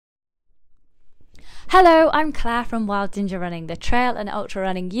Hello, I'm Claire from Wild Ginger Running, the trail and ultra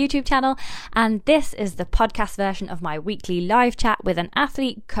running YouTube channel, and this is the podcast version of my weekly live chat with an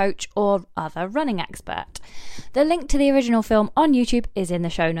athlete, coach, or other running expert. The link to the original film on YouTube is in the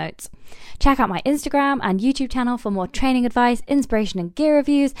show notes. Check out my Instagram and YouTube channel for more training advice, inspiration and gear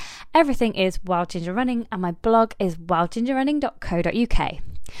reviews. Everything is Wild Ginger Running, and my blog is wildgingerrunning.co.uk.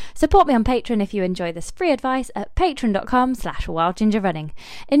 Support me on Patreon if you enjoy this free advice at patreon.com/wildgingerrunning.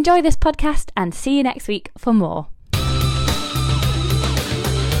 Enjoy this podcast and see you next week for more.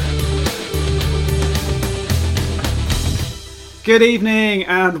 Good evening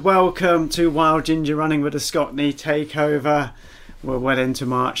and welcome to Wild Ginger Running with a Scotney takeover. We're well into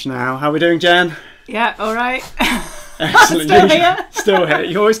March now. How are we doing, Jen? Yeah, all right. Excellent. Still here. Still here.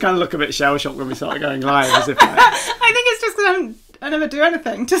 You always kind of look a bit shell-shocked when we start going live, as if like... I think it's just because I never do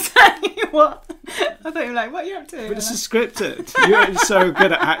anything to say what. I thought you were like, what are you up to? But this is scripted. You're so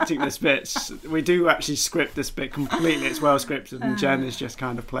good at acting this bit. We do actually script this bit completely. It's well scripted, and Jen is just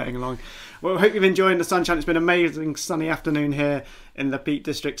kind of playing along. Well, I hope you've enjoyed the sunshine. It's been an amazing sunny afternoon here in the Peak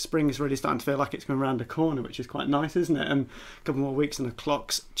District. Spring's really starting to feel like it's going round the corner, which is quite nice, isn't it? And a couple more weeks and the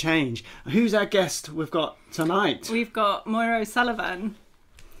clocks change. Who's our guest we've got tonight? We've got Moira O'Sullivan,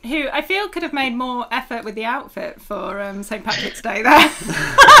 who I feel could have made more effort with the outfit for St. Patrick's Day there.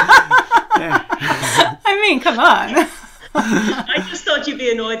 Yeah. I mean, come on. I just thought you'd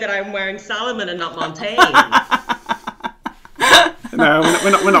be annoyed that I'm wearing Salomon and not Montaigne. No,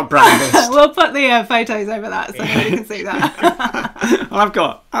 we're not brandist. We'll put the photos over that so nobody can see that. I've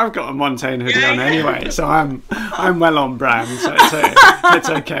got a Montaigne hoodie on anyway, so I'm well on brand. So it's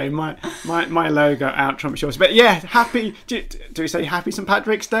okay. My logo out trumps yours. But yeah, happy. Do we say Happy St.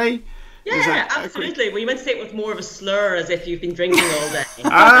 Patrick's Day? Yeah, absolutely. Well, you meant to say it with more of a slur, as if you've been drinking all day.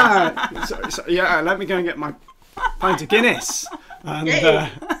 So, yeah. Let me go and get my pint of Guinness and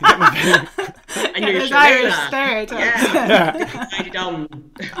get my. And you're Those Irish stereotypes. Yeah.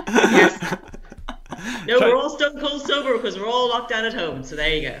 Yes. No, we're all stone cold sober because we're all locked down at home. So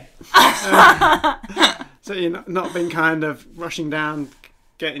there you go. So you're not been kind of rushing down,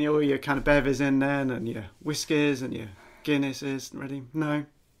 getting all your kind of bevies in then, and your whiskies and your Guinnesses ready? No.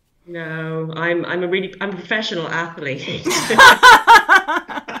 No, I'm a professional athlete.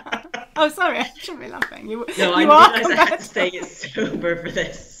 Oh, sorry, I shouldn't be laughing. I realised I had to stay sober for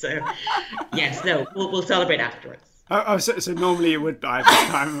this. So, yes, no, we'll celebrate afterwards. So normally you would by this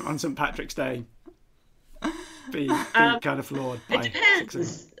time on St. Patrick's Day be kind of floored by it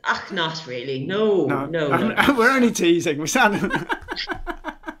depends. Not really. No. We're only teasing. We sound...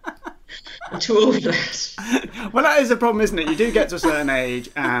 I'm too old for that. Well, that is the problem, isn't it? You do get to a certain age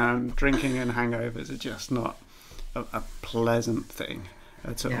and drinking and hangovers are just not a pleasant thing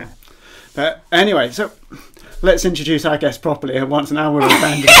at all. Yeah. But anyway, so let's introduce our guest properly. Once now we're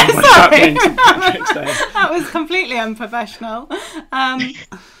offended. Sorry. That was completely unprofessional. Am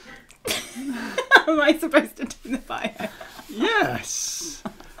I supposed to do the bio? Yes.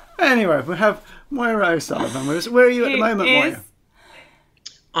 Anyway, we have Moira O'Sullivan with us. Where are you at the moment, Moira?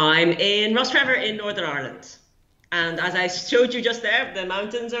 I'm in Rostrevor in Northern Ireland. And as I showed you just there, the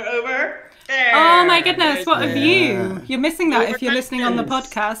mountains are over there. Oh my goodness, what a view. You're missing that if you're listening on the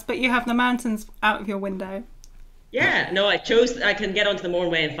podcast, but you have the mountains out of your window. Yeah, no, I can get onto the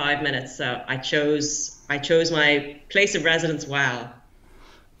Mournway in 5 minutes, so I chose my place of residence well.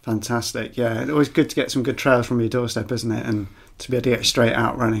 Fantastic, yeah. It's always good to get some good trails from your doorstep, isn't it? And to be able to get straight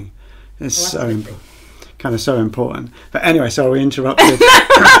out running. It's so important. But anyway, so we interrupted.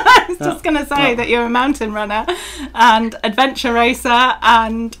 I was just going to say that you're a mountain runner and adventure racer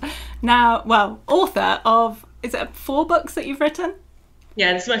and now, author of, is it 4 books that you've written?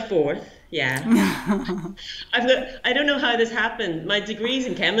 Yeah, this is my 4th. Yeah. I don't know how this happened. My degree's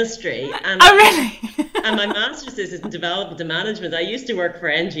in chemistry. And, oh, really? And my master's is in development and management. I used to work for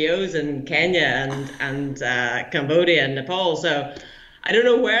NGOs in Kenya and Cambodia and Nepal. So I don't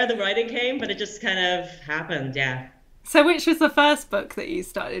know where the writing came, but it just kind of happened, yeah. So which was the first book that you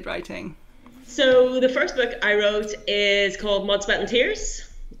started writing? So the first book I wrote is called Mud, Sweat and Tears.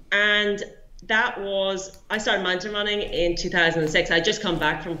 And I started mountain running in 2006. I'd just come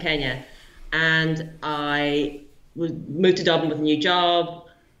back from Kenya and I moved to Dublin with a new job.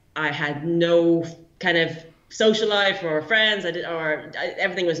 I had no kind of social life or friends.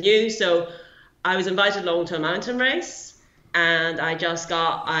 Everything was new. So I was invited along to a mountain race and I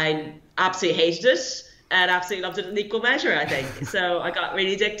absolutely hated it and absolutely loved it in equal measure, I think. So I got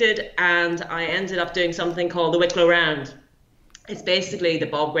really addicted and I ended up doing something called the Wicklow Round. It's basically the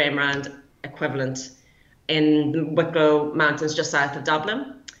Bob Graham Round equivalent in the Wicklow Mountains just south of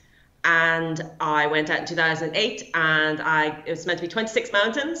Dublin. And I went out in 2008 and it was meant to be 26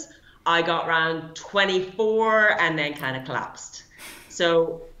 mountains. I got around 24 and then kind of collapsed.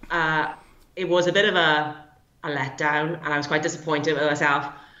 So it was a bit of a letdown, and I was quite disappointed with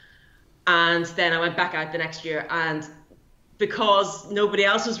myself. And then I went back out the next year, and because nobody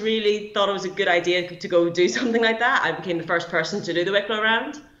else was really thought it was a good idea to go do something like that, I became the first person to do the Wicklow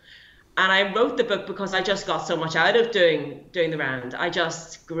round. And I wrote the book because I just got so much out of doing the round. I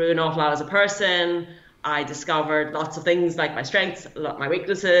just grew an awful lot as a person. I discovered lots of things, like my strengths, my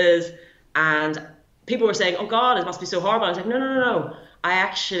weaknesses, and people were saying, "Oh God, it must be so horrible." I was like, no. I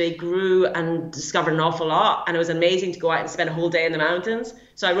actually grew and discovered an awful lot, and it was amazing to go out and spend a whole day in the mountains.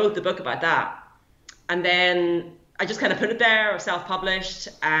 So I wrote the book about that. And then I just kind of put it there, self-published,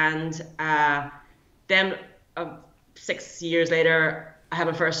 and then 6 years later, I had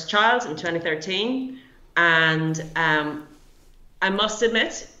my first child in 2013, and I must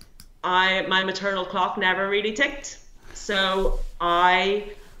admit, my maternal clock never really ticked. So I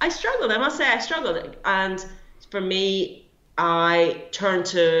struggled. I must say I struggled, and for me, I turned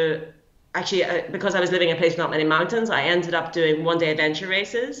to actually because I was living in a place with not many mountains. I ended up doing one-day adventure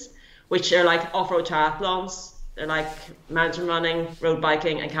races, which are like off-road triathlons. They're like mountain running, road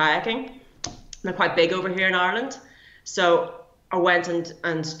biking, and kayaking. They're quite big over here in Ireland. So I went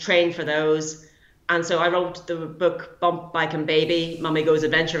and trained for those. And so I wrote the book Bump, Bike and Baby, Mummy Goes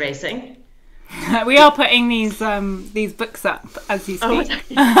Adventure Racing. We are putting these books up as you speak.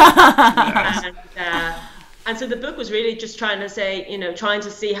 And so the book was really just trying to say, trying to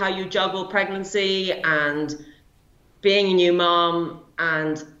see how you juggle pregnancy and being a new mom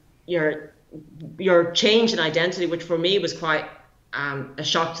and your change in identity, which for me was quite a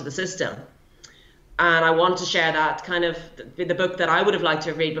shock to the system. And I wanted to share that kind of the book that I would have liked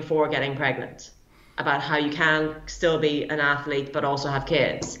to read before getting pregnant, about how you can still be an athlete but also have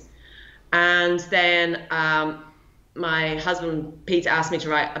kids. And then my husband Pete asked me to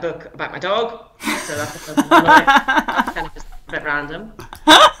write a book about my dog, so that's kind of just a bit random.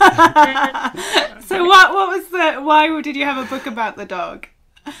 So why did you have a book about the dog?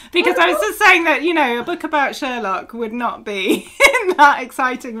 Because I was just saying that, a book about Sherlock would not be that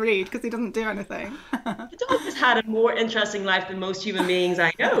exciting read because he doesn't do anything. The dog has had a more interesting life than most human beings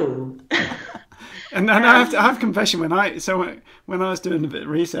I know. And I have confession, when I was doing a bit of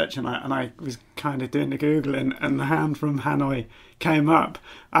research and I was kind of doing the Googling and the Hound from Hanoi came up,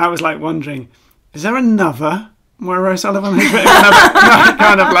 I was like wondering, is there another Moira O'Sullivan who's written another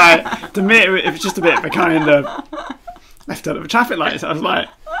kind of like, to me it was just a bit of a kind of left out of a traffic light. So I was like,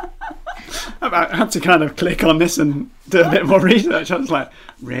 I had to kind of click on this and do a bit more research. I was like,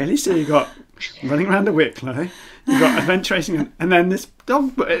 really? So you got running around a Wicklow, you got adventure racing, and then this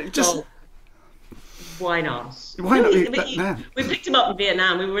dog, it just... Oh. Why not? Why not? We picked him up in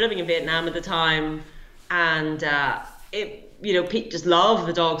Vietnam. We were living in Vietnam at the time, and Pete just loved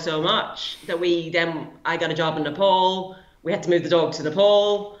the dog so much that I got a job in Nepal. We had to move the dog to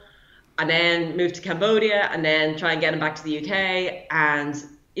Nepal, and then move to Cambodia, and then try and get him back to the UK. And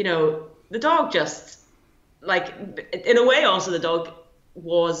the dog just, like, in a way, also the dog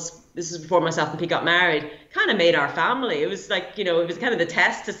was. This is before myself and Pete got married, kind of made our family. It was like, it was kind of the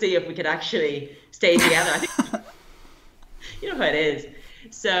test to see if we could actually stay together. I think, you know how it is.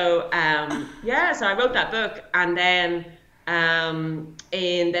 So, so I wrote that book. And then in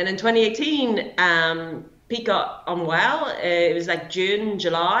 2018, Pete got unwell. It was like June,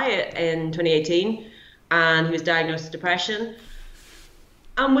 July in 2018. And he was diagnosed with depression.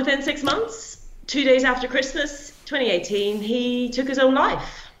 And within 6 months, 2 days after Christmas, 2018, he took his own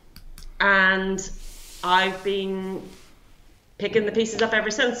life. And I've been picking the pieces up ever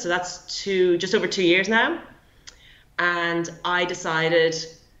since. So that's just over 2 years now. And I decided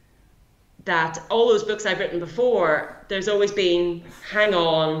that all those books I've written before, there's always been, hang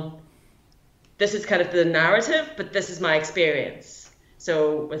on, this is kind of the narrative, but this is my experience.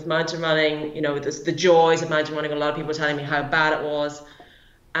 So with mountain running, the joys of mountain running, a lot of people were telling me how bad it was.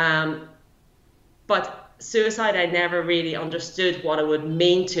 But suicide, I never really understood what it would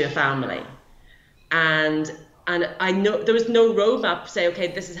mean to a family, and I know there was no roadmap to say, okay,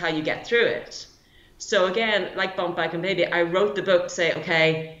 this is how you get through it. So again, like Bump, Bike and Baby, I wrote the book to say,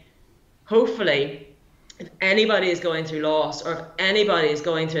 okay, hopefully, if anybody is going through loss or if anybody is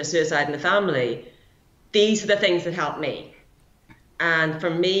going through a suicide in the family, these are the things that help me. And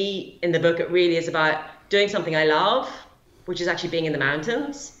for me, in the book, it really is about doing something I love, which is actually being in the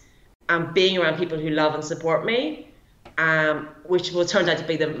mountains. And being around people who love and support me, which will turn out to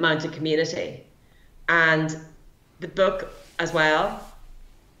be the mountain community. And the book as well.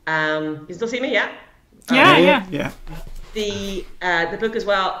 You still see me, yeah? Yeah. The book as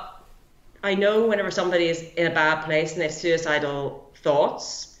well. I know whenever somebody is in a bad place and they have suicidal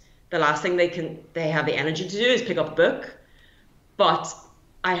thoughts, the last thing they have the energy to do is pick up a book. But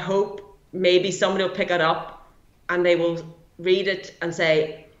I hope maybe somebody will pick it up and they will read it and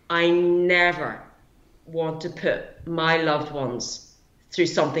say, I never want to put my loved ones through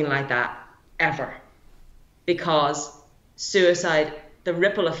something like that ever. Because suicide, the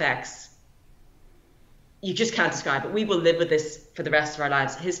ripple effects, you just can't describe it. We will live with this for the rest of our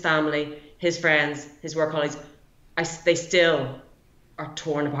lives. His family, his friends, his work colleagues, they still are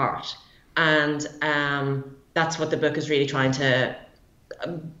torn apart. And that's what the book is really trying to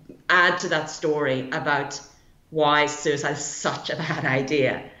add to that story about why suicide is such a bad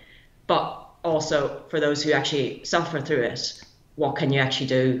idea. But also for those who actually suffer through it, what can you actually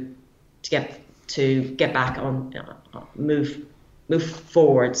do to get back on, move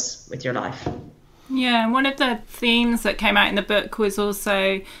forwards with your life? Yeah, and one of the themes that came out in the book was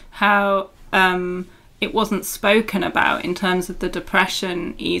also how it wasn't spoken about in terms of the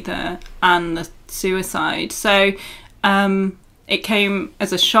depression either and the suicide. So it came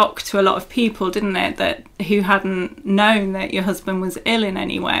as a shock to a lot of people, didn't it, that who hadn't known that your husband was ill in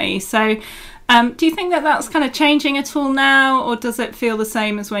any way. So do you think that that's kind of changing at all now, or does it feel the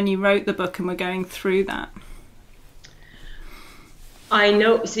same as when you wrote the book and were going through that? I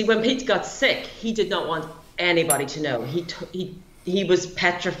know. See, when Pete got sick, he did not want anybody to know. He was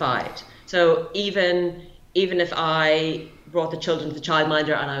petrified. So even if I brought the children to the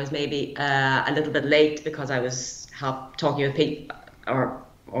childminder and I was maybe a little bit late because I was talking with Pete, or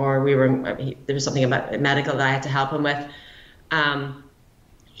there was something about medical that I had to help him with,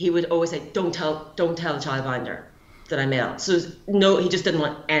 he would always say, "Don't tell the childminder that I'm ill." So no, he just didn't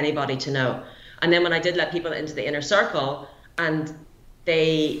want anybody to know. And then when I did let people into the inner circle, and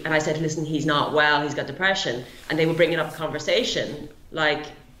I said, listen, he's not well, he's got depression, and they would bring it up in conversation. Like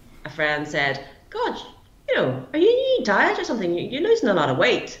a friend said, God, are you eating diet or something? You're losing a lot of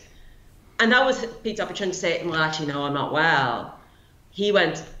weight. And that was Pete's opportunity to say, well, actually, no, I'm not well. He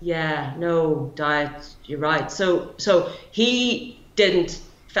went, yeah, no, diet, you're right. So he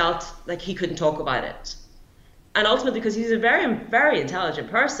felt like he couldn't talk about it. And ultimately, because he's a very, very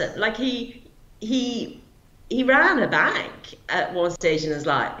intelligent person, like he ran a bank at one stage in his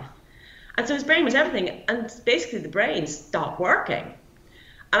life. And so his brain was everything. And basically the brain stopped working.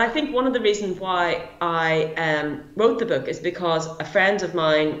 And I think one of the reasons why I wrote the book is because a friend of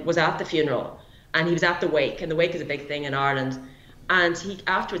mine was at the funeral and he was at the wake. And the wake is a big thing in Ireland. And he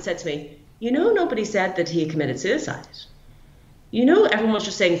afterwards said to me, nobody said that he had committed suicide. Everyone was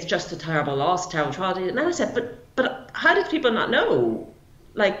just saying it's just a terrible loss, terrible tragedy. And then I said, but how did people not know?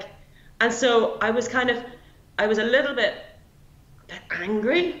 And so I was a little bit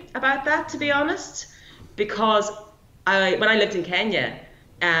angry about that, to be honest, because when I lived in Kenya,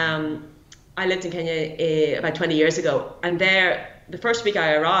 about 20 years ago, and the first week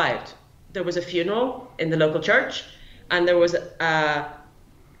I arrived, there was a funeral in the local church, and there was a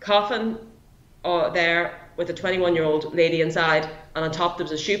coffin there with a 21-year-old lady inside, and on top there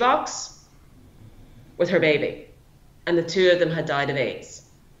was a shoebox with her baby, and the two of them had died of AIDS.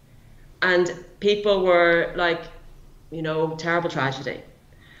 And people were like, terrible tragedy.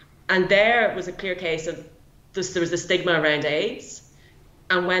 And there was a clear case of this, there was a stigma around AIDS.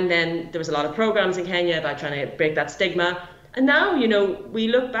 And then there was a lot of programs in Kenya about trying to break that stigma. And now, we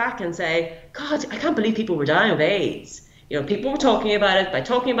look back and say, God, I can't believe people were dying of AIDS. People were talking about it. By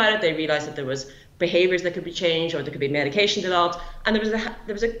talking about it, they realized that there was behaviors that could be changed, or there could be medication developed. And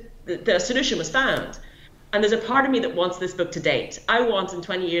the solution was found. And there's a part of me that wants this book to date. I want in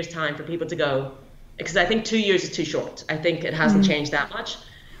 20 years' time for people to go, because I think 2 years is too short. I think it hasn't changed that much.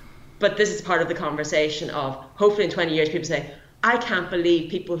 But this is part of the conversation of, hopefully in 20 years, people say, I can't believe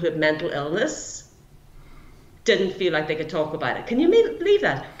people who have mental illness didn't feel like they could talk about it. Can you believe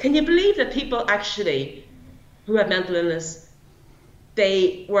that? Can you believe that people actually who have mental illness,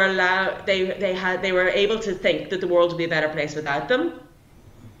 they were able to think that the world would be a better place without them?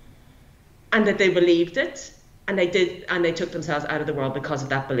 And that they believed it, and they took themselves out of the world because of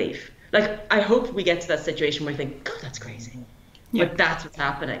that belief. I hope we get to that situation where we think, God, that's crazy. Yeah. But that's what's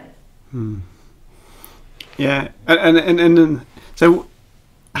happening. Yeah, and so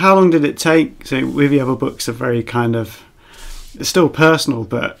how long did it take? So with the other books are very it's still personal,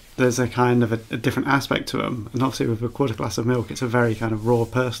 but there's a kind of a different aspect to them. And obviously with A Quarter Glass of Milk, it's a very kind of raw,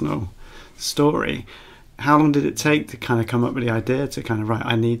 personal story. How long did it take to kind of come up with the idea to right,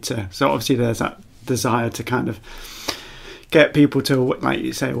 I need to... So obviously there's that desire to kind of get people to, like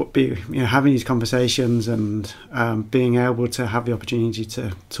you say, having these conversations and being able to have the opportunity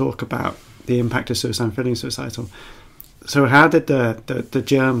to talk about the impact of suicide and feeling suicidal. So how did the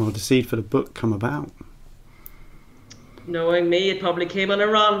germ or the seed for the book come about? knowing me, it probably came on a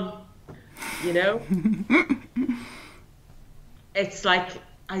run, you know? It's like,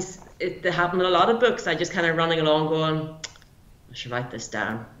 it happened in a lot of books. I just kind of running along going, I should write this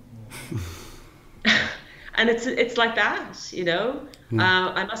down. And it's like that, you know?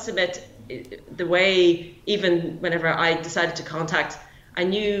 I must admit, the way, even whenever I decided to contact, I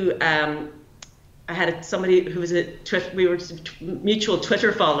knew I had somebody who was we were mutual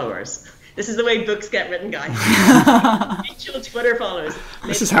Twitter followers. This is the way books get written, guys. Mutual Twitter followers.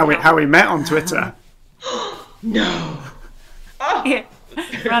 This is how we met on Twitter. No. Oh. Yeah.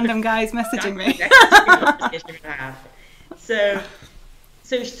 Random guys messaging me. So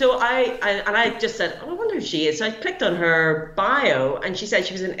I just said, oh, I wonder if she is. So I clicked on her bio, and she said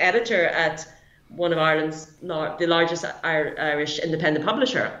she was an editor at one of Ireland's the largest Irish independent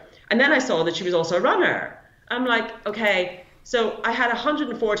publisher. And then I saw that she was also a runner. I'm like, okay. So I had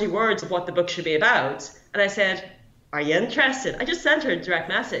 140 words of what the book should be about, and I said, are you interested? I just sent her a direct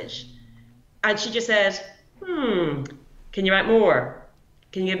message, and she just said, can you write more?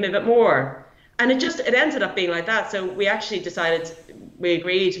 Can you give me a bit more? And it ended up being like that. So we actually we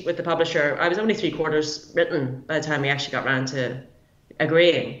agreed with the publisher. I was only 3/4 written by the time we actually got around to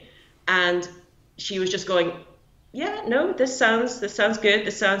agreeing. And she was just going, yeah, no, this sounds good.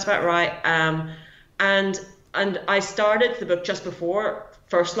 This sounds about right. And I started the book just before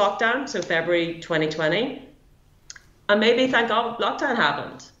first lockdown, so February 2020. And maybe thank God lockdown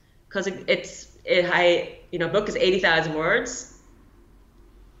happened, because book is 80,000 words.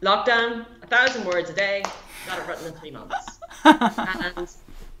 Lockdown, 1,000 words a day, got it written in 3 months.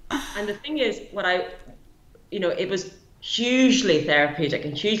 And the thing is, it was hugely therapeutic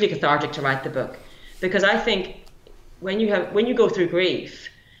and hugely cathartic to write the book, because I think when you go through grief,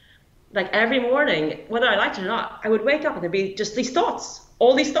 like every morning, whether I liked it or not, I would wake up and there'd be just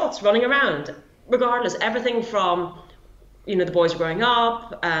all these thoughts running around, regardless, everything from, the boys were growing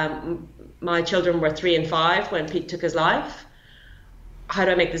up, my children were 3 and 5 when Pete took his life. How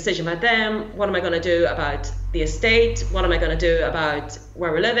do I make a decision about them? What am I going to do about the estate? What am I going to do about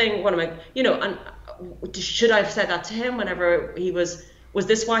where we're living? And should I have said that to him whenever was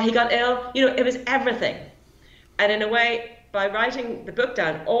this why he got ill? It was everything. And in a way, by writing the book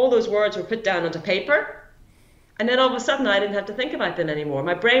down, all those words were put down onto paper. And then all of a sudden, I didn't have to think about them anymore.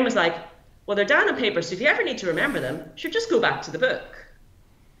 My brain was like, well, they're down on paper, so if you ever need to remember them, just go back to the book.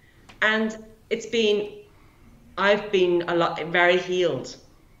 And I've been very healed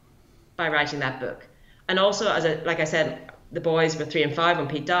by writing that book. And also, like I said, the boys were 3 and 5 when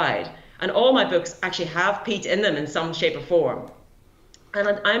Pete died. And all my books actually have Pete in them in some shape or form. And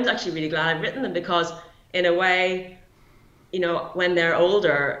I'm actually really glad I've written them, because in a way, when they're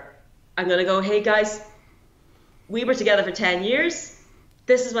older, I'm going to go, hey guys, we were together for 10 years.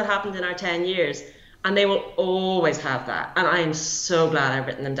 This is what happened in our 10 years. And they will always have that. And I am so glad I've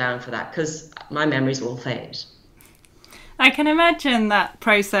written them down for that, because my memories will fade. I can imagine that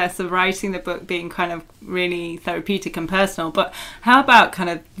process of writing the book being kind of really therapeutic and personal. But how about kind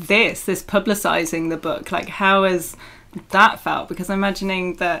of this publicizing the book? Like, how has that felt? Because I'm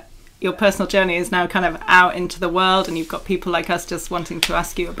imagining that your personal journey is now kind of out into the world, and you've got people like us just wanting to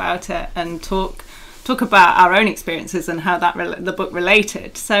ask you about it and talk about our own experiences and how the book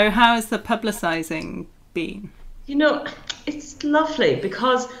related. So how has the publicizing been? It's lovely,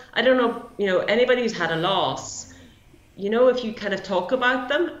 because I don't know, anybody who's had a loss, if you kind of talk about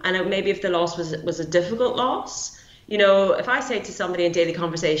them, and maybe if the loss was a difficult loss, if I say to somebody in daily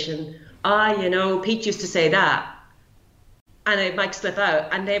conversation, Pete used to say that, and it might slip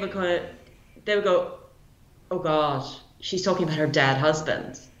out, and they would go, oh God, she's talking about her dead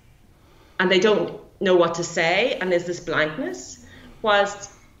husband. And they don't know what to say, and there's this blankness.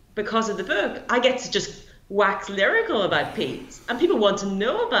 Whilst, because of the book, I get to just wax lyrical about Pete, and people want to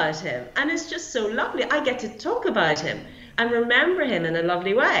know about him, and it's just so lovely. I get to talk about him and remember him in a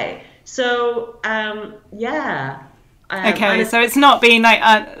lovely way. So, yeah. Okay, so it's not been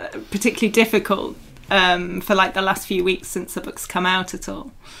particularly difficult for the last few weeks since the book's come out at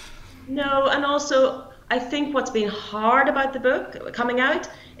all? No, and also I think what's been hard about the book coming out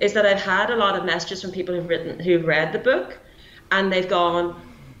is that I've had a lot of messages from people who've read the book, and they've gone,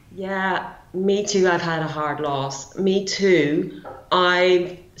 yeah, me too, I've had a hard loss. Me too,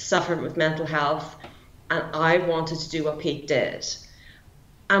 I've suffered with mental health, and I wanted to do what Pete did.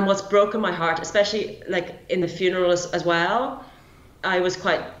 And what's broken my heart, especially in the funeral as well, I was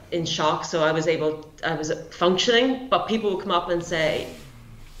quite in shock, so I was functioning, but people would come up and say,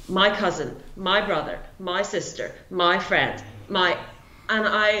 my cousin, my brother, my sister, my friend,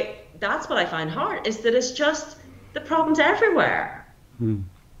 that's what I find hard, is that it's just the problems everywhere.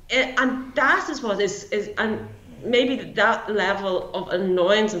 And that is what is, and maybe that level of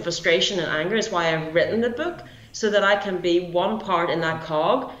annoyance and frustration and anger is why I've written the book, so that I can be one part in that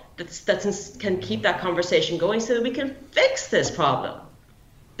cog that can keep that conversation going, so that we can fix this problem,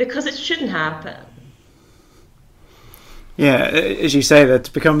 because it shouldn't happen. Yeah, as you say,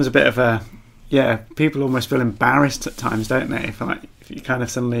 that becomes a bit of a, people almost feel embarrassed at times, don't they? If you kind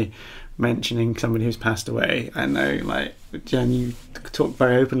of suddenly mentioning somebody who's passed away. I know, like, Jen, you talk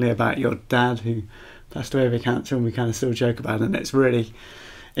very openly about your dad who passed away of cancer, and we kind of still joke about it, and it's really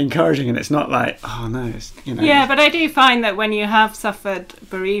encouraging, and it's not like, oh no, it's, you know. Yeah, but I do find that when you have suffered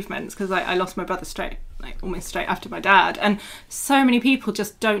bereavements, because I lost my brother almost straight after my dad, and so many people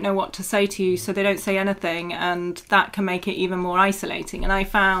just don't know what to say to you, so they don't say anything, and that can make it even more isolating. And I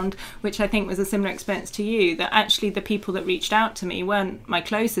found, which I think was a similar experience to you, that actually the people that reached out to me weren't my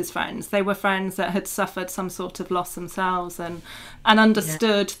closest friends. They were friends that had suffered some sort of loss themselves, and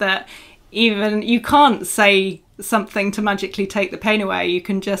understood that even you can't say something to magically take the pain away. You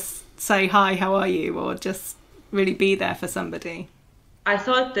can just say, hi, how are you, or just really be there for somebody. I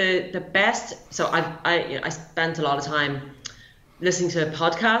thought the best, so I spent a lot of time listening to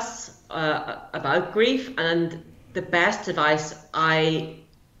podcasts about grief, and the best advice I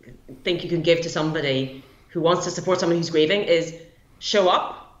think you can give to somebody who wants to support someone who's grieving is show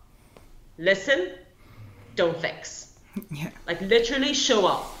up, listen, don't fix. Yeah. Like, literally show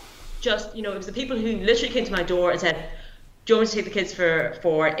up. Just, it was the people who literally came to my door and said, do you want me to take the kids to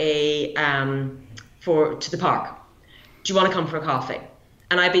the park? Do you want to come for a coffee?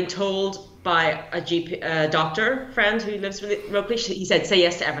 And I've been told by a GP, doctor friend who lives locally, he said, say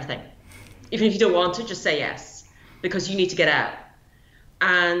yes to everything. Even if you don't want to, just say yes, because you need to get out.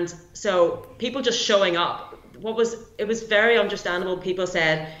 And so people just showing up, it was very understandable. People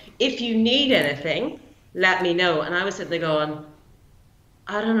said, if you need anything, let me know. And I was sitting there going,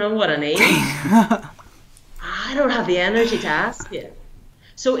 I don't know what I need. I don't have the energy to ask you.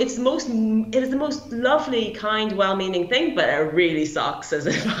 So it is the most lovely, kind, well-meaning thing, but it really sucks as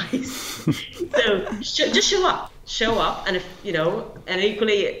advice. So just show up, and and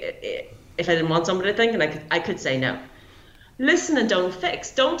equally, if I didn't want somebody to think, and I could say no. Listen and don't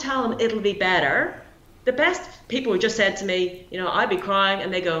fix. Don't tell them it'll be better. The best people who just said to me, I'd be crying,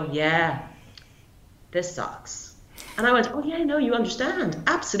 and they go, yeah, this sucks. And I went, oh yeah, no, you understand,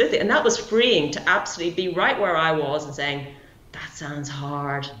 absolutely. And that was freeing to absolutely be right where I was and saying, that sounds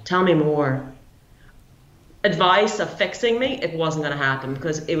hard. Tell me more. Advice of fixing me, it wasn't going to happen,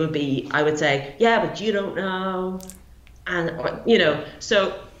 because it would be, I would say, yeah, but you don't know. And,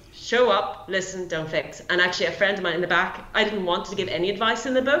 so show up, listen, don't fix. And actually a friend of mine in the back, I didn't want to give any advice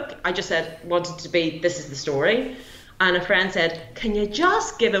in the book. I just wanted to be, this is the story. And a friend said, can you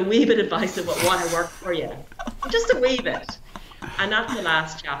just give a wee bit of advice about what I worked for you? Just a wee bit. And that's the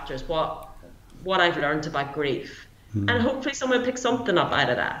last chapter, is what I've learned about grief. And hopefully someone picks something up out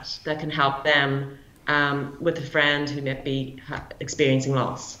of that can help them with a friend who might be experiencing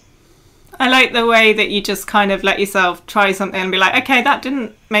loss. I like the way that you just kind of let yourself try something and be like, okay, that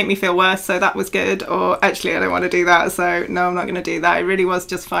didn't make me feel worse, so that was good. Or actually, I don't want to do that, so no, I'm not going to do that. It really was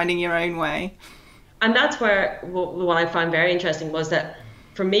just finding your own way. And that's where what I found very interesting was that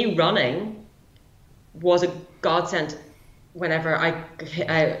for me, running was a godsend. Whenever I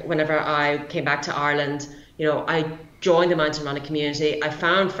came back to Ireland, I joined the mountain running community. I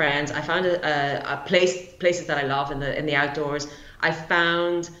found friends. I found a places that I love in the outdoors. I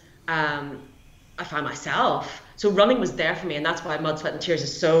found myself. So running was there for me, and that's why Mud, Sweat and Tears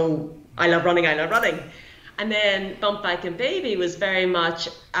is so. I love running. And then Bump Bike and Baby was very much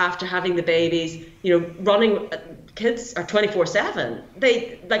after having the babies. Running. Kids are 24/7.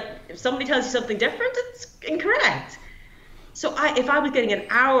 They if somebody tells you something different, it's incorrect. So if I was getting an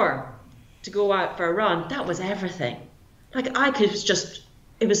hour to go out for a run, that was everything. Like, I could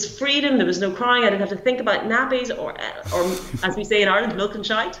it was freedom. There was no crying. I didn't have to think about nappies or as we say in Ireland, milk and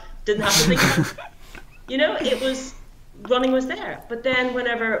shite. Didn't have to think about it. Running was there. But then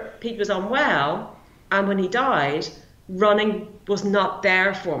whenever Pete was unwell and when he died, running was not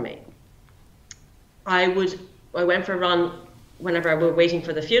there for me. I went for a run whenever we were waiting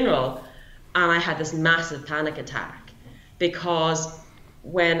for the funeral, and I had this massive panic attack, because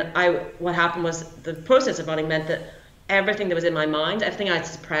what happened was the process of running meant that everything that was in my mind, everything I'd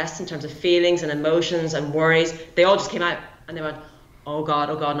suppressed in terms of feelings and emotions and worries, they all just came out, and they went, oh God,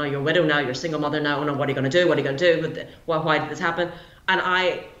 no, you're a widow now, you're a single mother now, no, what are you going to do? Why did this happen? And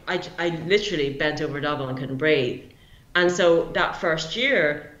I literally bent over double and couldn't breathe. And so that first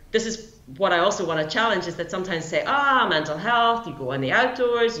year, this is what I also want to challenge, is that sometimes say, mental health, you go in the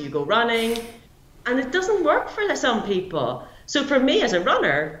outdoors, you go running, and it doesn't work for some people. So for me as a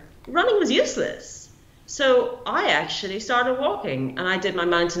runner, running was useless. So I actually started walking, and I did my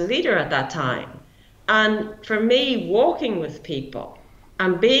mountain leader at that time. And for me, walking with people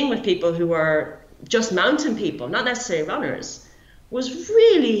and being with people who were just mountain people, not necessarily runners, was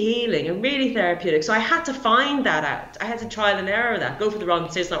really healing and really therapeutic. So I had to find that out. I had to trial and error that. Go for the run,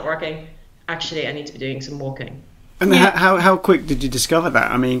 say it's not working. Actually, I need to be doing some walking. And how quick did you discover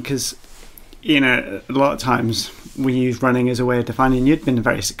that? I mean, because, you know, a lot of times we use running as a way of defining. You'd been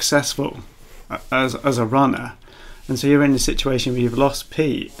very successful as a runner, and so you're in a situation where you've lost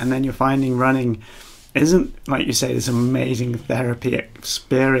Pete, and then you're finding running isn't, like you say, this amazing therapy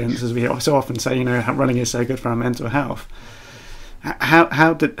experience, as we so often say, you know, running is so good for our mental health.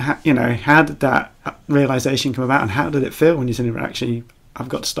 How did that realization come about, and how did it feel when you said, actually, I've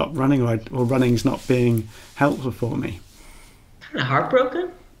got to stop running, or running's not being helpful for me? Kind of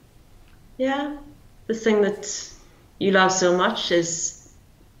heartbroken. Yeah, the thing that you love so much is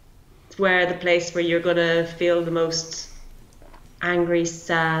where the place where you're going to feel the most angry,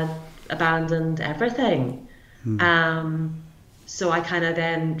 sad, abandoned, everything. So I kind of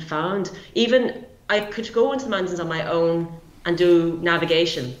then found, even I could go into the mountains on my own and do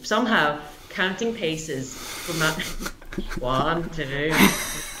navigation, somehow counting paces from that 1, 2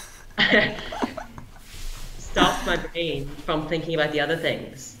 stopped my brain from thinking about the other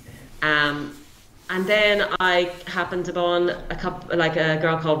things. And then I happened upon a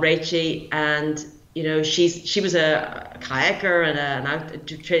girl called Rachie, and you know, she was a kayaker and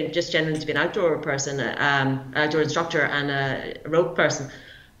just generally to be an outdoor person, outdoor instructor and a rope person,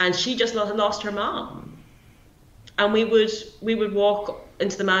 and she just lost her mom. And we would walk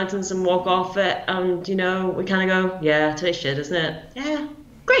into the mountains and walk off it, and you know, we kind of go, yeah, today's shit, isn't it? Yeah,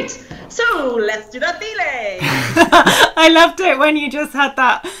 great. So let's do that belay. I loved it when you just had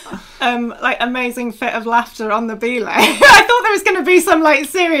that amazing fit of laughter on the belay. I thought there was going to be some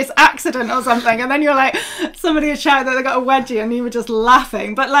serious accident or something, and then you're like, somebody had shouted that they got a wedgie, and you were just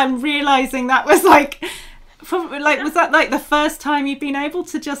laughing. But realizing that was was that the first time you've been able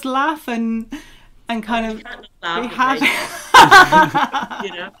to just laugh and kind of be happy?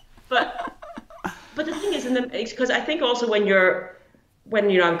 You know, but the thing is, because I think also when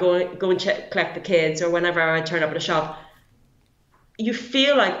I'm going collect the kids, or whenever I turn up at a shop, you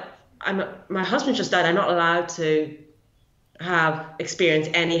feel like my husband just died. I'm not allowed to experience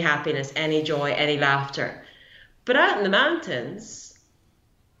any happiness, any joy, any laughter. But out in the mountains,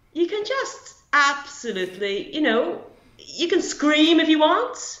 you can just absolutely, you know, you can scream if you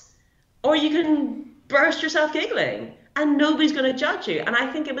want, or you can burst yourself giggling, and nobody's going to judge you. And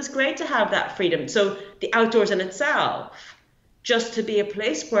I think it was great to have that freedom. So the outdoors in itself, just to be a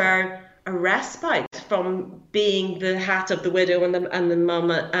place where a respite from being the hat of the widow and the mum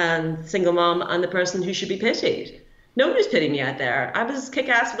and single mom and the person who should be pitied. Nobody's pitying me out there. I was kick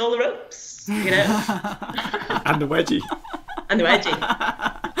ass with all the ropes, you know. And the wedgie.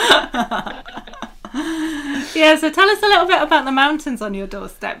 Yeah, so tell us a little bit about the mountains on your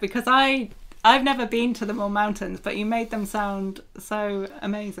doorstep, because I've never been to the Moor Mountains, but you made them sound so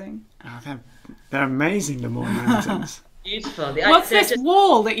amazing. Oh, they're amazing, the Moor Mountains. Beautiful. What's this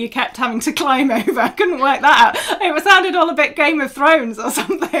wall that you kept having to climb over? I couldn't work that out. It sounded all a bit Game of Thrones or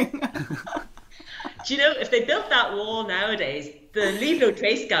something. Do you know, if they built that wall nowadays, the Leave No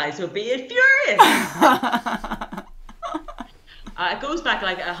Trace guys would be furious. It goes back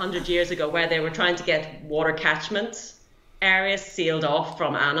 100 years ago, where they were trying to get water catchment areas sealed off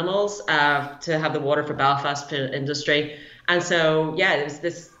from animals to have the water for Belfast industry. And so, yeah, there was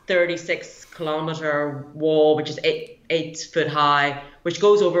this 36-kilometre wall, which is 8 foot high, which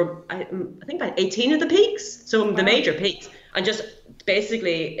goes over, I think, about 18 of the peaks. So the major peaks, and just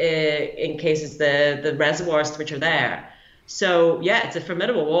basically encases the reservoirs which are there. So yeah, it's a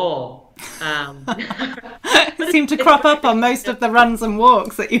formidable wall. It seemed to crop up on most of the runs and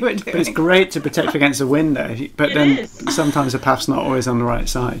walks that you were doing. But it's great to protect against the wind, though. But then sometimes the path's not always on the right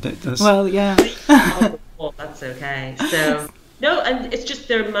side. It does. Well, yeah. Oh, that's okay. So no, and it's just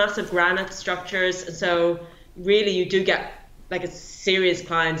they're massive granite structures. And so really, you do get a serious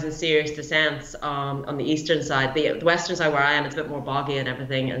climbs and serious descents on the eastern side. The western side, where I am, it's a bit more boggy and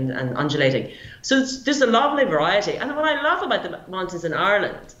everything and undulating. So there's a lovely variety. And what I love about the mountains in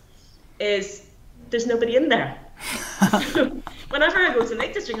Ireland is there's nobody in there. Whenever I go to the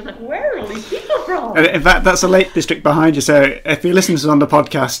Lake District, I'm like, where are all these people from? In fact, that's a Lake District behind you. So if you listen to us on the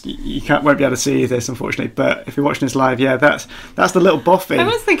podcast, you won't be able to see this, unfortunately. But if you're watching this live, yeah, that's the little boffin. I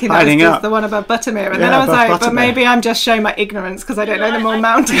was thinking that was just the one above Buttermere, and then I was like, but maybe I'm just showing my ignorance because I don't know the Moor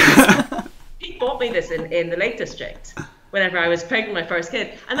Mountains. He bought me this in the Lake District whenever I was pregnant with my first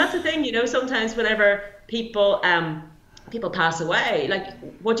kid. And that's the thing, sometimes whenever people pass away,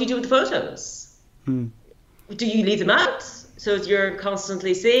 what do you do with the photos? do you leave them out so you're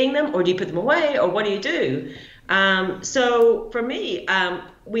constantly seeing them, or do you put them away, or what do you do? So for me,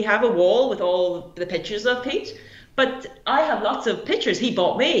 we have a wall with all the pictures of Pete, but I have lots of pictures he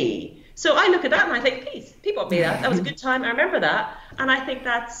bought me. So I look at that and I think, Pete bought me that. That was a good time. I remember that, and I think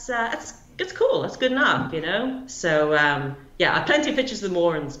that's cool. That's good enough, you know. So yeah, I have plenty of pictures of the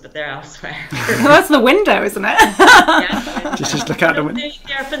Mournes, but they're elsewhere. Well, that's the window, isn't it? Yeah, just look out the window.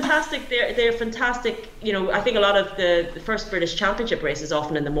 They're fantastic. They're fantastic. You know, I think a lot of the first British Championship race is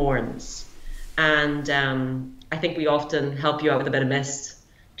often in the Mournes, and I think we often help you out with a bit of mist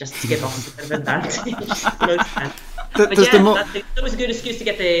just to give us a bit of advantage. But yeah, that was a good excuse to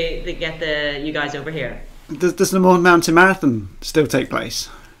get the you guys over here. Does the Mourne Mountain Marathon still take place?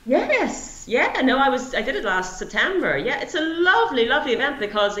 Yes. Yeah, no, I did it last September. Yeah, it's a lovely, lovely event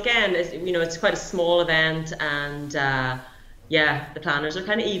because again, it's quite a small event, and yeah, the planners are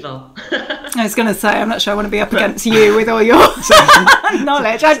kind of evil. I was going to say, I'm not sure I want to be up against you with all your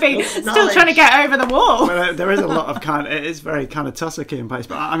knowledge. I'd be still trying to get over the wall. Well, there is a lot of it is very kind of tussocky in place.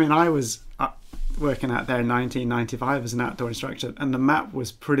 But I mean, I was working out there in 1995 as an outdoor instructor, and the map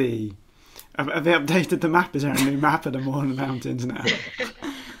was pretty. Have they updated the map? Is there a new map of the Mourne Mountains now?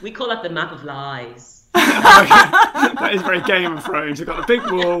 We call it the map of lies. That is very Game of Thrones. We've got the big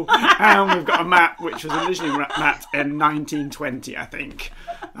wall, and we've got a map which was originally mapped in 1920, I think.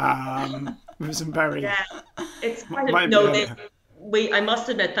 With some very... Yeah, it's quite I must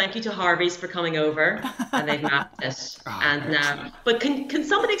admit, thank you to Harvey's for coming over, and they've mapped it. But can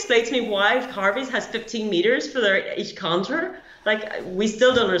somebody explain to me why Harvey's has 15 meters for each contour? Like, we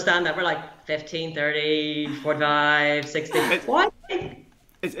still don't understand that. We're like 15, 30, 45, 60. Why?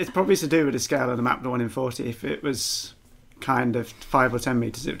 It's probably to do with the scale of the map, the 1 in 40. If it was kind of 5 or 10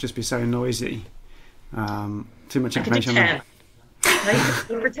 metres, it would just be so noisy. Too much information. I could do 10.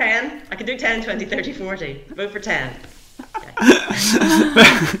 Vote for 10. I could do 10, 20, 30, 40. Vote for 10. Okay.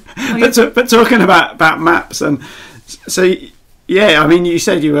 but talking about maps, and so, yeah, I mean, you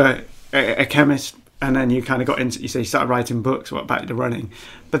said you were a chemist, and then you kind of got into, you started writing books about the running,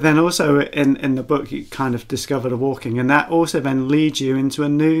 but then also in the book you kind of discovered the walking, and that also then leads you into a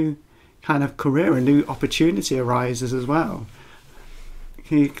new kind of career, a new opportunity arises as well.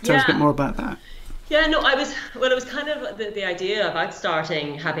 Can you tell us a bit more about that? Yeah, no, it was kind of the idea about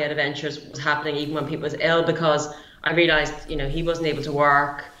starting Happy Out Adventures was happening even when Pete was ill, because I realised, he wasn't able to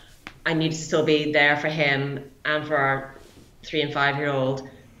work. I needed to still be there for him and for our 3 and 5 year old,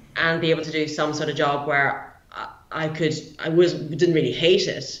 and be able to do some sort of job where I didn't really hate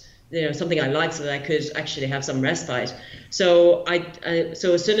it, something I liked, so that I could actually have some respite. So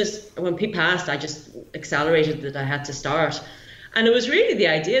so as soon as when Pete passed, I just accelerated that I had to start, and it was really the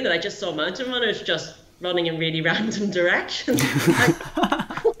idea that I just saw mountain runners just running in really random directions.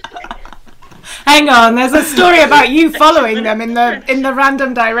 Hang on, there's a story about you following them in the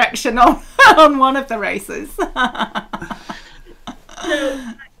random direction on one of the races. So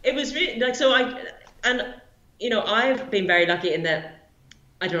it was really I've been very lucky in that,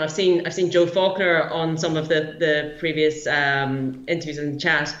 I don't know, I've seen Joe Faulkner on some of the previous interviews and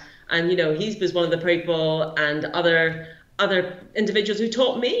chat, and he was one of the people and other individuals who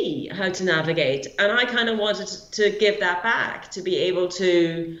taught me how to navigate, and I kind of wanted to give that back, to be able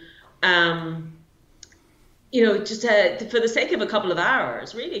to just for the sake of a couple of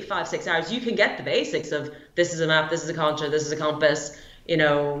hours, really 5-6 hours, you can get the basics of this is a map, this is a contour, this is a compass.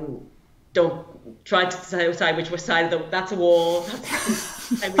 Don't try to decide which side of that's a wall,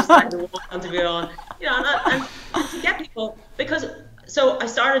 and which side of the wall to be on. And to get people, so I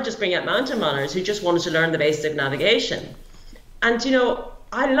started just bringing out mountain runners who just wanted to learn the basics of navigation. And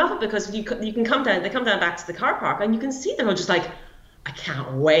I love it because you can come down, they come down back to the car park, and you can see them all just like, I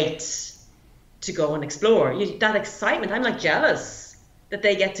can't wait to go and explore. That excitement, I'm like jealous that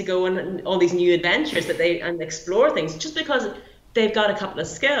they get to go on all these new adventures and explore things just because they've got a couple of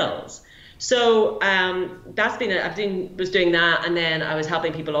skills. So was doing that, and then I was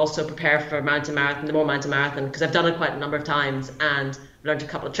helping people also prepare for the Mourne Mountain Marathon, because I've done it quite a number of times and learned a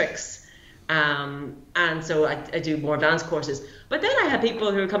couple of tricks. And so I do more advanced courses. But then I had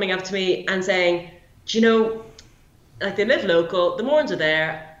people who were coming up to me and saying, like, they live local, the Mournes are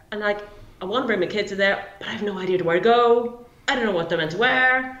there, and like, I want to bring my kids to there, but I have no idea where to go. I don't know what they're meant to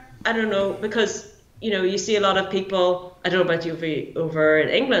wear. I don't know, because you see a lot of people, I don't know about you over in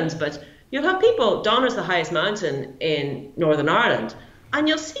England, but you'll have people, Donner's the highest mountain in Northern Ireland, and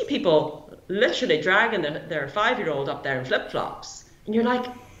you'll see people literally dragging their 5-year-old up there in flip-flops. And you're like,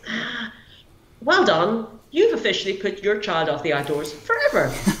 well done, you've officially put your child off the outdoors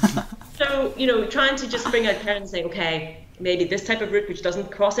forever. So, trying to just bring out parents and say, okay, maybe this type of route which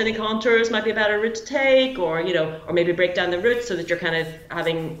doesn't cross any contours might be a better route to take, or or maybe break down the route so that you're kind of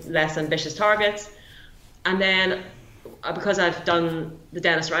having less ambitious targets. And then because I've done the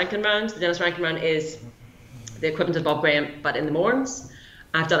Dennis Rankin round, the Dennis Rankin round is the equivalent of Bob Graham but in the Mournes.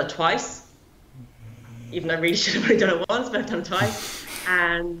 I've done it twice, even though I really should have only done it once, but I've done it twice.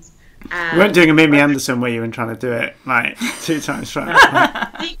 And you weren't doing a Mimi Anderson where you were trying to do it like 2 times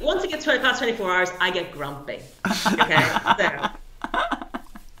fast. See, once it gets past 24 hours, I get grumpy. Okay,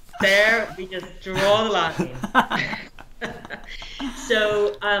 there we just draw the line.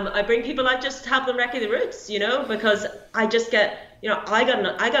 So I bring people out just to help them recce the routes, because I just get, I got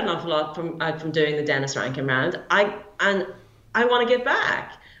an awful lot from doing the Dennis Rankin round. I want to give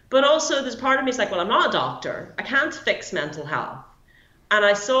back, but also there's part of me is like, well, I'm not a doctor. I can't fix mental health. And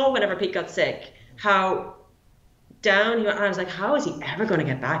I saw whenever Pete got sick, how down he went. And I was like, how is he ever going to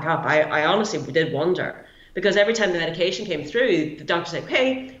get back up? I honestly did wonder, because every time the medication came through, the doctor said,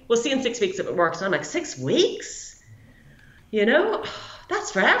 hey, we'll see in 6 weeks if it works. And I'm like, 6 weeks?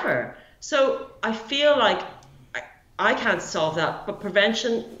 That's forever. So I feel like I can't solve that, but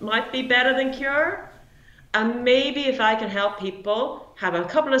prevention might be better than cure. And maybe if I can help people have a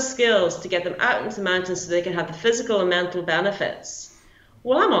couple of skills to get them out into the mountains so they can have the physical and mental benefits,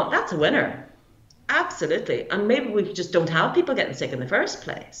 well, that's a winner. Absolutely. And maybe we just don't have people getting sick in the first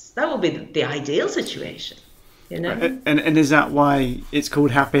place. That would be the ideal situation, And is that why it's called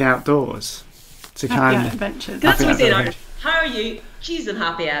Happy Outdoors? To Happy Out Adventures. That's what we say in Ireland. How are you? Geez, I'm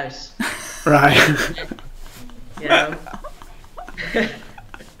happy out. Right.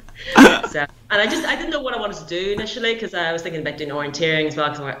 So, and I didn't know what I wanted to do initially, because I was thinking about doing orienteering as well,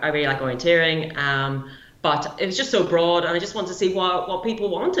 because I really like orienteering. But it was just so broad, and I just wanted to see what people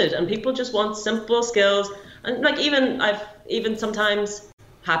wanted, and people just want simple skills. And like I've sometimes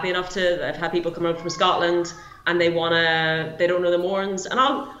happy enough I've had people come over from Scotland, and they don't know the Mournes, and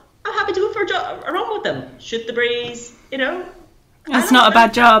I'm happy to go for a run with them, shoot the breeze, It's not a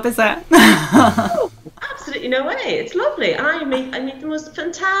bad job, is it? No, absolutely no way. It's lovely, and I meet the most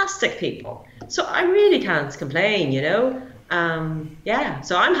fantastic people. So I really can't complain, So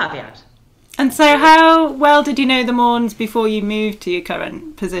I'm happy out. And so how well did you know the Mournes before you moved to your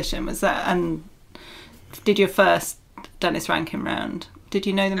current position? And did your first Dennis Rankin round? Did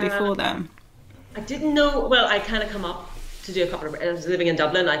you know them before then? I didn't know. Well, I kind of come up to do I was living in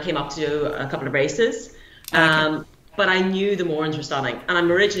Dublin. I came up to do a couple of races. Okay. But I knew the Mournes were stunning. And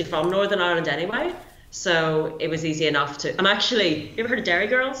I'm originally from Northern Ireland anyway. So it was easy enough to... I'm actually... You ever heard of Derry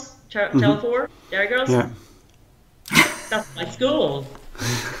Girls? Channel 4? Derry Girls? Yeah. That's my school.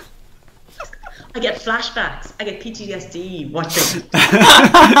 I get flashbacks. I get PTSD watching.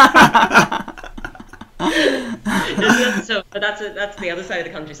 But that's the other side of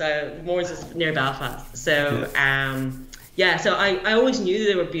the country. So Mournes is near Belfast. So so I always knew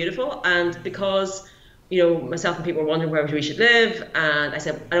they were beautiful, and because myself and people were wondering where we should live, and I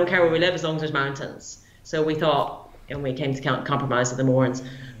said I don't care where we live as long as there's mountains. So we thought, and we came to compromise with the Mournes.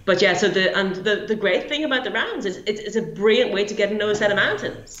 But yeah, so the great thing about the rounds is it's a brilliant way to get to know a set of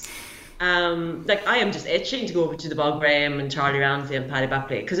mountains. Like I am just itching to go over to the Bob Graham and Charlie Ramsey and Paddy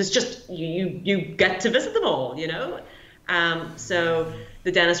Buckley, because it's just you get to visit them all, So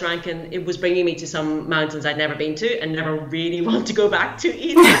the Dennis Rankin, it was bringing me to some mountains I'd never been to and never really want to go back to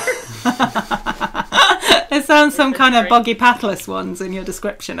either. It sounds some kind of boggy pathless ones in your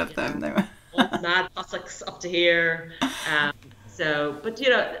description of them. They were mad Cossacks up to here. But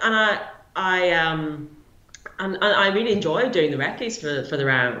and I really enjoy doing the recce's for the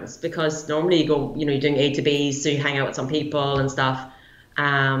rounds, because normally you go, you're doing A to B's, so you hang out with some people and stuff,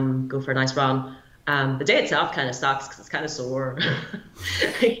 go for a nice run. The day itself kind of sucks because it's kind of sore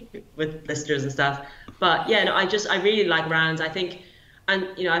with blisters and stuff. But yeah, no, I really like rounds. I think, and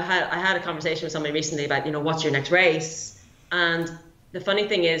I had a conversation with somebody recently about what's your next race, and the funny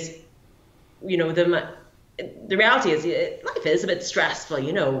thing is, the reality is life is a bit stressful,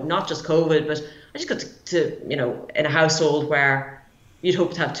 not just COVID, but I just got to in a household where you'd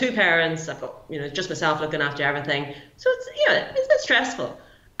hope to have 2 parents. I've got, just myself looking after everything. So it's a bit stressful.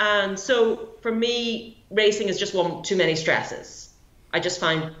 And so for me, racing is just one too many stresses. I just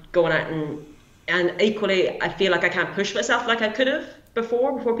find going out and equally, I feel like I can't push myself like I could have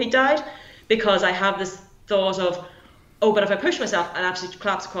before Pete died, because I have this thought of, oh, but if I push myself, I'll absolutely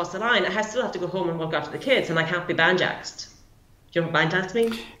collapse across the line. I still have to go home and look after the kids, and I can't be banjaxed. Do you know what banjaxed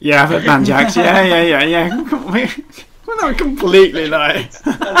means? Yeah, I've heard banjaxed. Yeah. Well, no, completely like.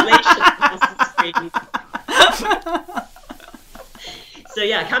 So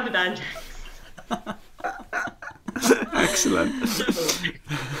yeah, I can't be banjaxed. Excellent.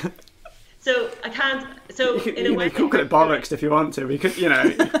 So I can't. So you can call it bollocks if you want to. We could, you know.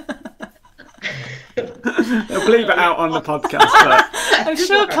 They'll bleep it out on the podcast, but I'm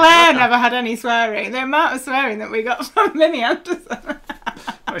sure Claire never had any swearing. The amount of swearing that we got from Minnie Anderson.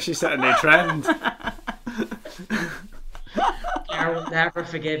 well, she set a new trend. Claire will never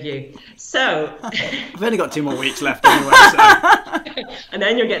forgive you. So I've only got 2 more weeks left anyway. So. And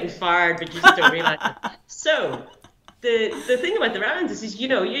then you're getting fired, but you just don't realise it. So the thing about the rounds is you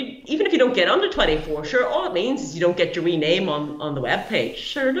know, even if you don't get under 24, sure, all it means is you don't get your rename on the web page.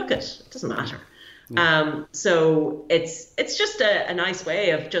 Sure, look it doesn't matter. So it's just a nice way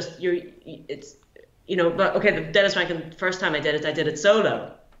of just it's, you know, but okay, the Dennis Rankin, first time I did it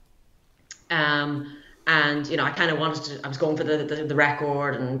solo. And you know, I kind of I was going for the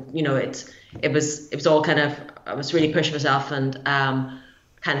record, and you know, it was all kind of, I was really pushing myself, and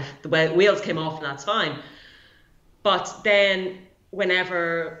kind of the wheels came off, and that's fine. But then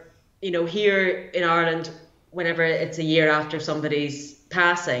whenever, you know, here in Ireland, whenever it's a year after somebody's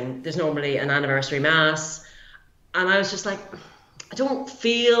passing, there's normally an anniversary mass, and I was just like, I don't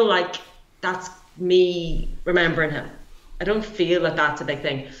feel like that's me remembering him. I don't feel that that's a big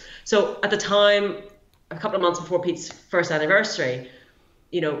thing. So at the time, a couple of months before Pete's first anniversary,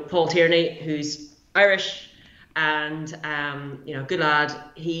 you know, Paul Tierney, who's Irish and you know, good lad,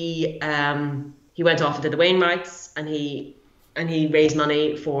 he went off and did the Wainwrights, and he raised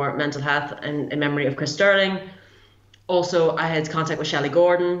money for mental health and in memory of Chris Sterling. Also, I had contact with Shelley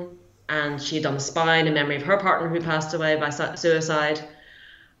Gordon, and she had done the spine in memory of her partner who passed away by suicide.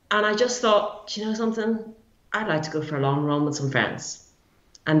 And I just thought, you know something? I'd like to go for a long run with some friends.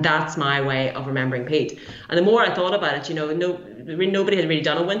 And that's my way of remembering Pete. And the more I thought about it, you know, nobody had really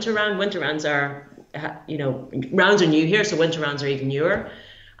done a winter round. Winter rounds are, you know, rounds are new here, so winter rounds are even newer.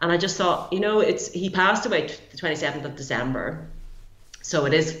 And I just thought, you know, he passed away the 27th of December. So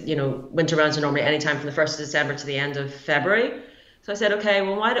it is, you know, winter rounds are normally any time from the 1st of December to the end of February. So I said, okay,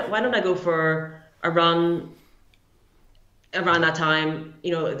 well, why don't I go for a run around that time?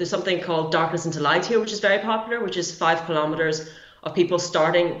 You know, there's something called Darkness into Light here, which is very popular, which is 5 kilometers of people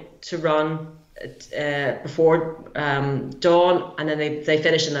starting to run before dawn, and then they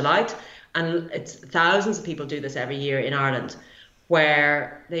finish in the light. And it's thousands of people do this every year in Ireland,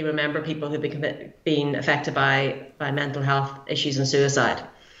 where they remember people who've been affected by mental health issues and suicide.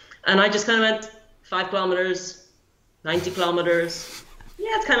 And I just kind of went 5 kilometers, 90 kilometers.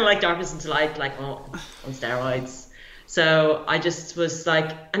 Yeah, it's kind of like Darkness into Light, like on steroids. So I just was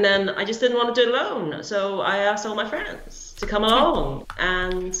like, and then I just didn't want to do it alone. So I asked all my friends to come along.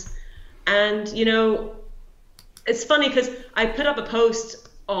 And you know, it's funny because I put up a post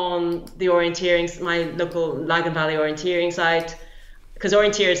on the orienteering, my local Lagan Valley orienteering site, because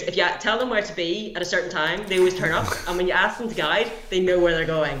orienteers, if you tell them where to be at a certain time, they always turn up. And when you ask them to guide, they know where they're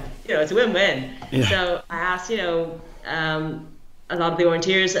going. You know, it's a win-win. Yeah. So I asked, you know, a lot of the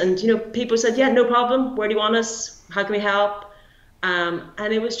orienteers, and, you know, people said, yeah, no problem. Where do you want us? How can we help? And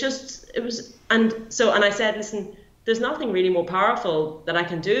and I said, listen, there's nothing really more powerful that I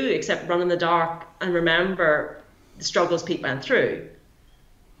can do except run in the dark and remember the struggles Pete went through.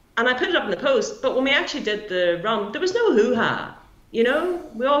 And I put it up in the post, but when we actually did the run, there was no hoo-ha. You know,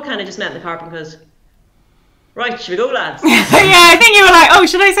 we all kind of just met in the car because, right, should we go, lads? Yeah, I think you were like, oh,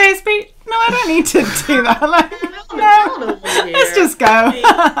 should I say a speech? No, I don't need to do that. Like, no, let's just go.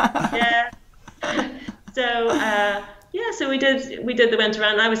 Yeah. So we did the winter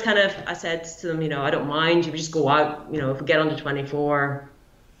round. I said to them, you know, I don't mind. You just go out. You know, if we get under 24,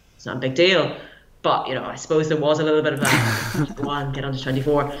 it's not a big deal. But, you know, I suppose there was a little bit of a go on, get under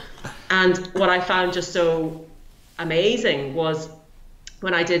 24. And what I found just so amazing was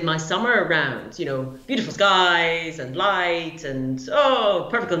when I did my summer round, you know, beautiful skies and light and,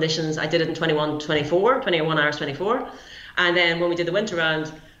 perfect conditions. I did it in 21 hours, 24. And then when we did the winter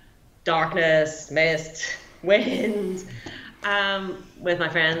round, darkness, mist, wind, with my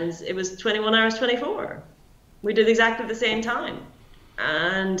friends, it was 21 hours, 24. We did exactly the same time.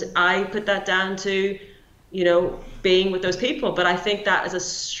 And I put that down to, you know, being with those people. But I think that is a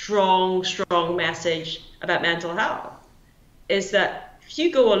strong, strong message about mental health, is that if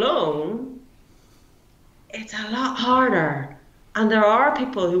you go alone, it's a lot harder. And there are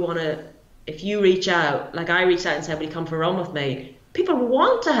people who want to, if you reach out, like I reached out and said, will you come for a run with me? People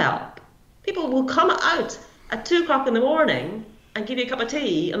want to help. People will come out at 2 o'clock in the morning and give you a cup of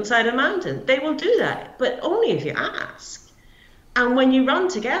tea on the side of a mountain. They will do that, but only if you ask. And when you run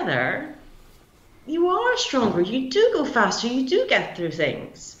together, you are stronger. You do go faster. You do get through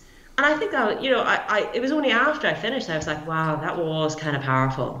things. And I think that, you know, it was only after I finished I was like, wow, that was kind of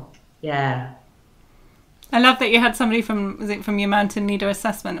powerful. Yeah. I love that you had somebody from your Mountain Leader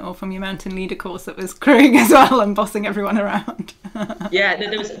assessment or from your Mountain Leader course that was crewing as well and bossing everyone around. Yeah,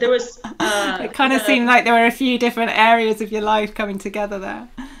 there was. It kind of seemed like there were a few different areas of your life coming together there.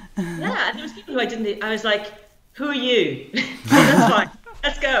 Yeah, and there was people who I was like, who are you? That's fine.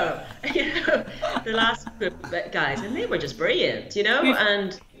 Let's go. The last group of guys, and they were just brilliant,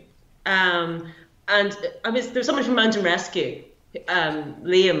 and there was someone from Mountain Rescue,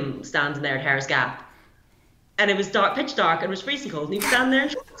 Liam, standing there at Harris Gap, and it was pitch dark, and it was freezing cold, and he was standing there in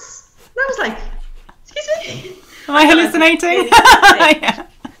shorts. And I was like, excuse me, am I hallucinating? Yeah.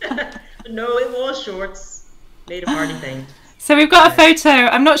 No, it was shorts, made a party thing. So we've got a photo.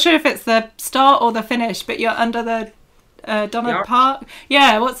 I'm not sure if it's the start or the finish, but you're under the Donald Park.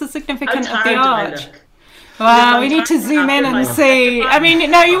 Yeah, what's the significance of the arch? Wow, we need to zoom in and see. I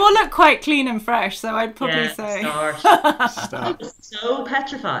mean, no, you all look quite clean and fresh, so I'd probably say. I was so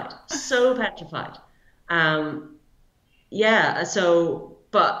petrified.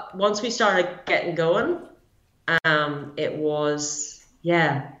 But once we started getting going, it was,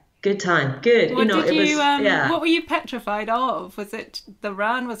 good time. Good. What were you petrified of? Was it the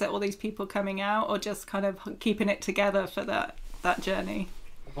run? Was it all these people coming out, or just kind of keeping it together for that journey?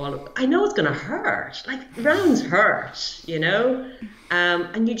 Well, I know it's going to hurt. Like, rounds hurt,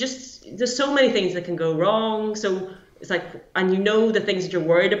 and there's so many things that can go wrong. So it's like, and the things that you're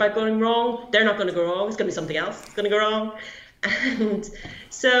worried about going wrong, they're not going to go wrong. It's going to be something else that's going to go wrong. And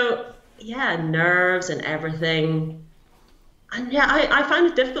so, nerves and everything. And I find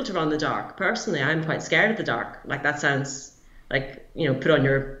it difficult to run in the dark. Personally, I'm quite scared of the dark. Like, that sounds like, put on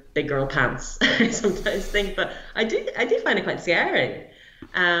your big girl pants. I sometimes think, but I do find it quite scary.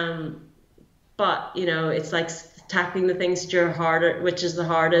 But it's like tackling the things that you're which is the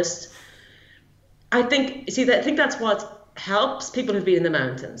hardest. I think that's what helps people who've been in the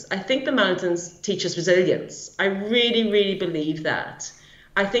mountains. I think the mountains teach us resilience. I really, really believe that.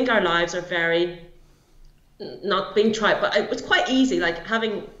 I think our lives are very not being tried, but it's quite easy. Like,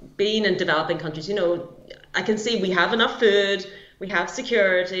 having been in developing countries, I can see we have enough food, we have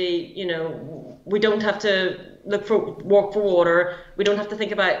security, we don't have to walk for water, we don't have to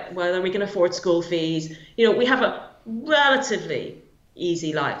think about whether we can afford school fees. We have a relatively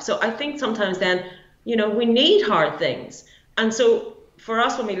easy life. So I think sometimes then, we need hard things. And so for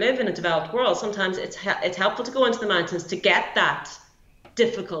us, when we live in a developed world, sometimes it's helpful to go into the mountains to get that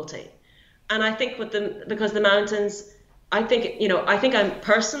difficulty. And I think because the mountains, I think I'm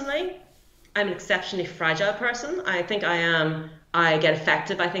an exceptionally fragile person. I think I get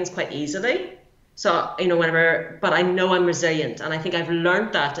affected by things quite easily. So, but I know I'm resilient. And I think I've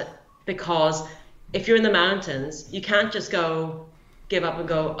learned that, because if you're in the mountains, you can't just give up and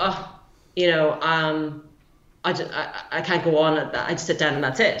go, I can't go on. I just sit down and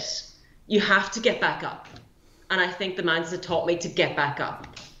that's it. You have to get back up. And I think the mountains have taught me to get back up.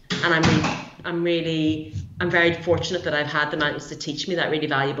 And I'm very fortunate that I've had the mountains to teach me that really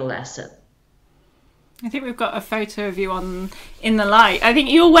valuable lesson. I think we've got a photo of you in the light. I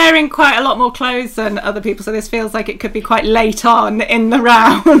think you're wearing quite a lot more clothes than other people, so this feels like it could be quite late on in the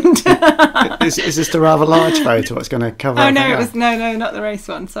round. Is this the rather large photo? What's going to cover? Oh no, it was no, not the race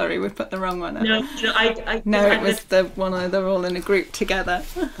one. Sorry, we've put the wrong one. It was the one where they're all in a group together.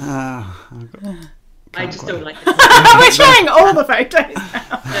 I just don't like it. We're showing all the photos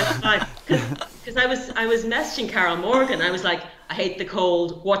now. That's fine. Because I was messaging Carol Morgan. I was like, I hate the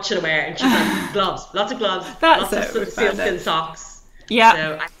cold. What should I wear? And she's like, gloves. Lots of gloves. Lots of sealskin socks. Yeah.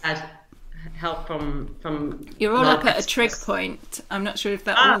 So I had help from. You're all up at a trig point. I'm not sure if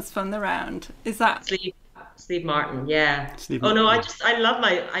that was from the round. Is that Steve Martin? Yeah. No, I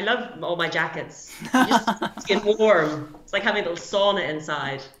love all my jackets. Just get warm. It's like having a little sauna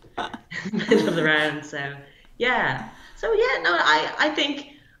inside. In the middle of the round.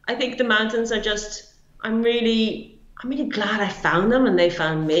 I think the mountains are just, I'm really glad I found them and they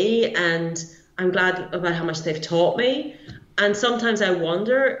found me, and I'm glad about how much they've taught me. And sometimes I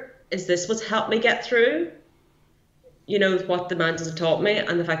wonder, is this what's helped me get through? What the mountains have taught me,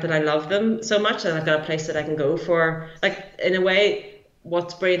 and the fact that I love them so much, and I've got a place that I can go for. Like, in a way,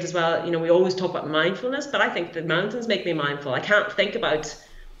 what's brilliant as well, we always talk about mindfulness, but I think the mountains make me mindful. I can't think about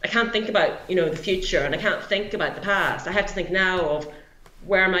the future, and I can't think about the past. I have to think now of,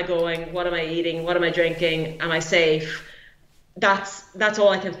 where am I going? What am I eating? What am I drinking? Am I safe? That's all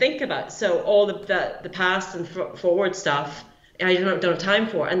I can think about. So all the past and forward stuff, I don't have time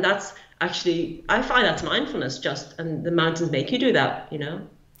for. And that's actually, I find that's mindfulness and the mountains make you do that,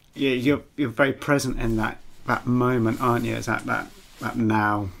 Yeah, you're very present in that moment, aren't you? Is that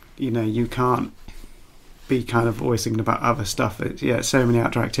now, you can't be kind of always thinking about other stuff. So many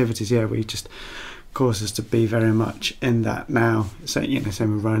outdoor activities, we just cause us to be very much in that now. So, you know,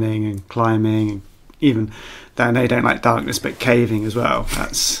 same with running and climbing, and even though I know you don't like darkness, but caving as well.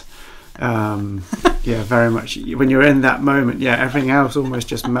 That's yeah, very much when you're in that moment. Yeah, everything else almost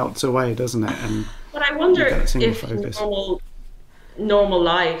just melts away, doesn't it? And but I wonder if focus. normal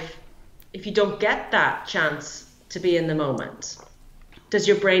life, if you don't get that chance to be in the moment, does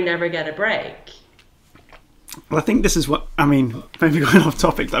your brain never get a break? Well, I think this is what I mean. Maybe going off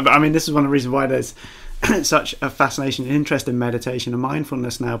topic, but I mean, this is one of the reasons why there's such a fascination and interest in meditation and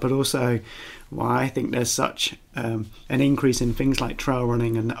mindfulness now, but also why I think there's such an increase in things like trail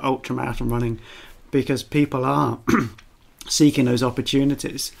running and ultra marathon running, because people are seeking those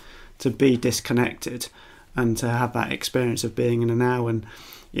opportunities to be disconnected and to have that experience of being in the now. And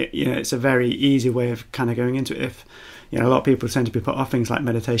you know, it's a very easy way of kind of going into it. If you know, a lot of people tend to be put off things like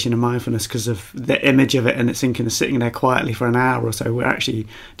meditation and mindfulness because of the image of it, and it's thinking of sitting there quietly for an hour or so. We're actually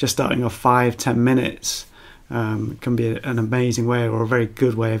just starting off 5-10 minutes can be an amazing way, or a very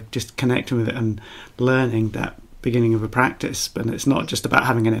good way of just connecting with it and learning that beginning of a practice. But it's not just about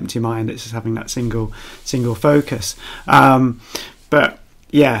having an empty mind, it's just having that single focus. But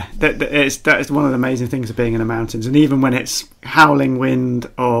yeah, that is one of the amazing things of being in the mountains. And even when it's howling wind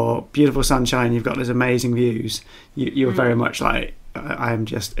or beautiful sunshine, you've got those amazing views, you're very much like, I am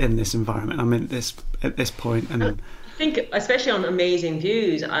just in this environment, I'm in this at this point. And I think especially on amazing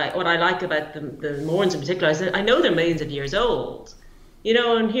views, what I like about the Mournes in particular is that I know they're millions of years old, you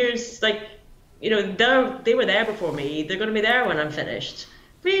know, and here's like, you know, they were there before me, they're going to be there when I'm finished.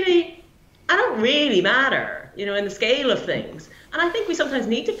 Really, I don't really matter, you know, in the scale of things. And I think we sometimes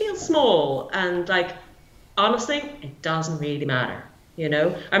need to feel small, and like, honestly, it doesn't really matter, you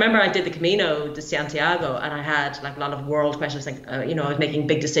know. I remember I did the Camino de Santiago, and I had like a lot of world questions, like, you know, I was making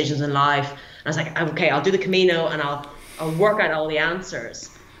big decisions in life. And I was like, okay, I'll do the Camino and I'll work out all the answers.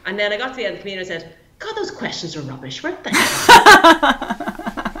 And then I got to the end of the Camino and said, God, those questions are rubbish, weren't they?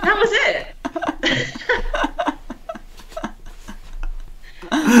 That was it.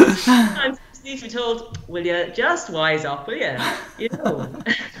 I'm need to be told, will you just wise up, will you? You know.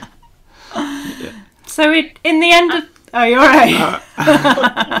 So in the end of... Oh, you're right.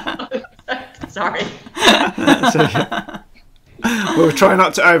 Sorry. We'll try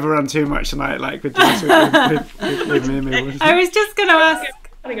not to overrun too much tonight, like with Mimi. I was just going to ask...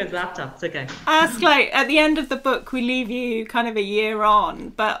 I think it's laptop. It's okay. Ask, like, at the end of the book, we leave you kind of a year on,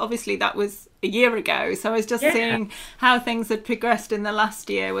 but obviously that was a year ago. So I was just seeing how things had progressed in the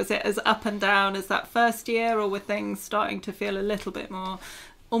last year. Was it as up and down as that first year, or were things starting to feel a little bit more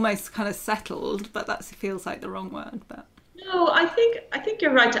almost kind of settled? But that feels like the wrong word. But no, I think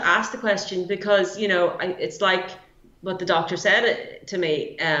you're right to ask the question, because, you know, it's like what the doctor said to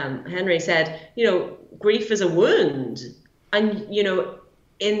me. Henry said, you know, grief is a wound, and, you know,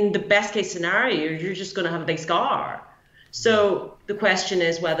 in the best case scenario, you're just going to have a big scar. So the question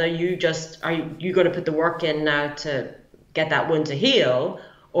is whether are you going to put the work in now to get that wound to heal,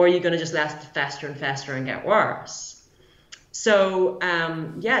 or are you going to just let it fester and fester and get worse? So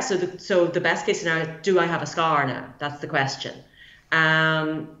so the best case scenario, do I have a scar now? That's the question.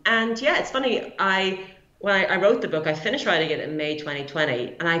 And yeah, it's funny. When I wrote the book, I finished writing it in May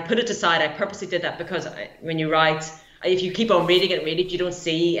 2020, and I put it aside. I purposely did that because when you write, if you keep on reading it, you don't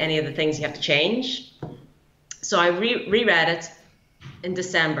see any of the things you have to change. So I reread it in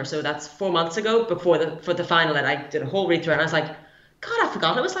December. So that's 4 months ago, for the final, and I did a whole read through, and I was like, God, I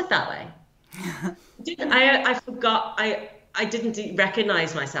forgot it was like that way. I forgot. I didn't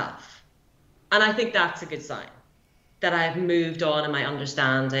recognize myself, and I think that's a good sign that I've moved on in my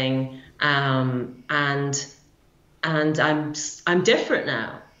understanding, and I'm different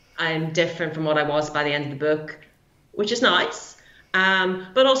now. I'm different from what I was by the end of the book, which is nice.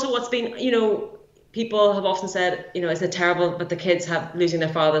 But also what's been, you know, people have often said, you know, is it terrible that the kids have losing their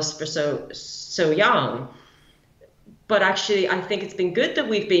fathers for so young? But actually, I think it's been good that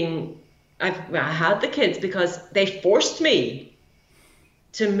I had the kids, because they forced me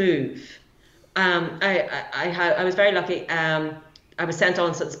to move. I was very lucky. I was sent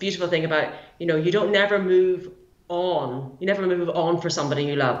on this beautiful thing about, you know, you don't never move on. You never move on for somebody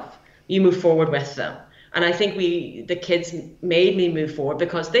you love. You move forward with them. And I think the kids made me move forward,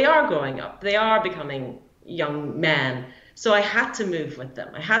 because they are growing up. They are becoming young men. So I had to move with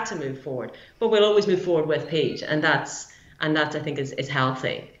them. I had to move forward. But we'll always move forward with Pete. And that's I think is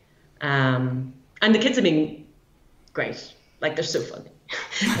healthy. And the kids have been great. Like, they're so funny.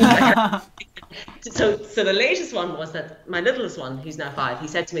 So the latest one was that my littlest one, who's now 5, he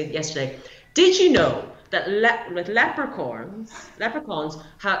said to me yesterday, did you know that with leprechauns,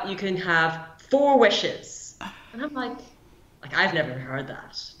 you can have 4 wishes? And I'm like, Like, I've never heard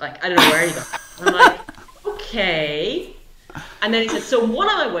that. Like, I don't know where he got it. And I'm like, okay. And then he said, so one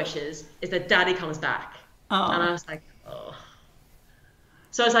of my wishes is that Daddy comes back. Oh. And I was like, oh.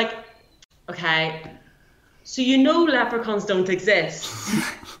 So I was like, okay, so you know leprechauns don't exist.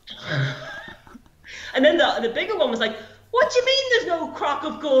 And then the bigger one was like, what do you mean there's no crock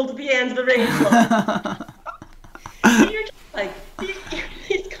of gold at the end of the rainbow? And you're just like,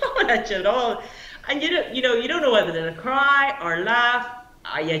 he's coming at you at all. And you don't know whether to cry or laugh,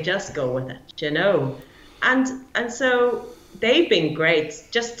 or you just go with it, you know. And so they've been great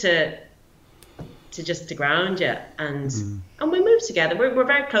just to ground you, and we move together. We're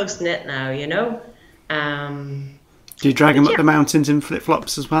very close knit now, you know. Do you drag them up the mountains in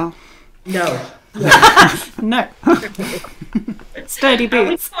flip-flops as well? No. No. Sturdy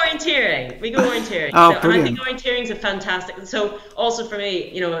boots. We go orienteering. Oh, and I think orienteering is a fantastic. So also for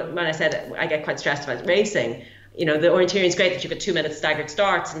me, you know, when I said I get quite stressed about racing, you know, the orienteering is great that you've got 2 minutes staggered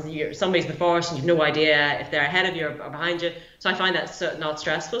starts and somebody's before us and you've no idea if they're ahead of you or behind you. So I find that not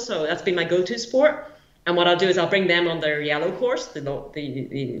stressful. So that's been my go-to sport. And what I'll do is I'll bring them on their yellow course,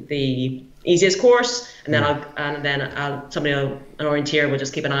 the easiest course, and then an orienteer will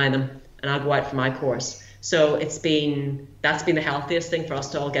just keep an eye on them, and I'll go out for my course. So that's been the healthiest thing for us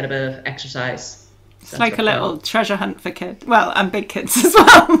to all get a bit of exercise. It's like a little treasure hunt for kids. Well, and big kids as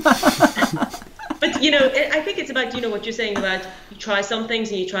well. But, you know, I think it's about, you know, what you're saying about you try some things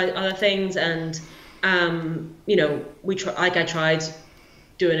and you try other things. And, you know, I tried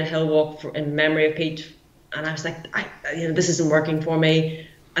doing a hill walk in memory of Pete. And I was like, this isn't working for me.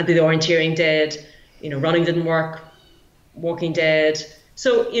 I did the orienteering did. You know, running didn't work. Walking did.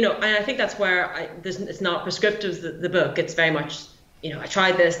 So, you know, I think that's where it's not prescriptive, the book. It's very much, you know, I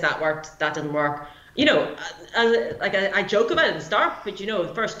tried this, that worked, that didn't work. You know, I joke about it at the start, but, you know,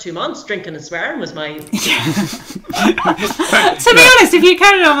 the first 2 months, drinking and swearing was my... To be honest, if you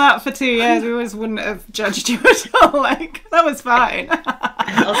carried on that for 2 years, we always wouldn't have judged you at all. Like, that was fine.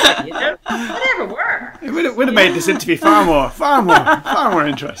 You know, whatever worked. It would have made this interview far more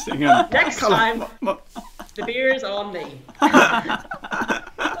interesting. Next time, the beer's on me.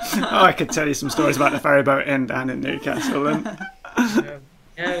 I could tell you some stories about the ferry boat inn down in Newcastle.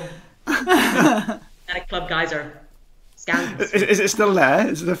 No. Athletic club guys are scandalous. Is it still there?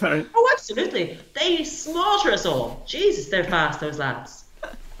 Is it the ferry? Oh, absolutely. They slaughter us all. Jesus, they're fast, those lads.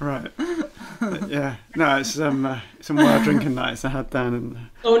 Right. Yeah. No, it's some wild drinking nights I had down in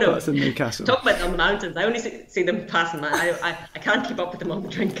Newcastle. Talk about on the mountains. I only see them passing. I can't keep up with them on the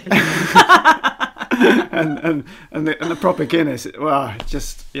drinking. and the proper Guinness, well,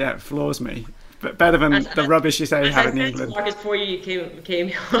 it floors me. But better than the rubbish you say you have in England. Marcus, before you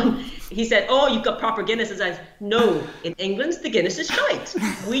came on, he said, "Oh, you've got proper Guinness." And I said, "No, in England the Guinness is shite.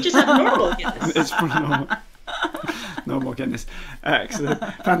 We just have normal Guinness." It's normal Guinness. Excellent,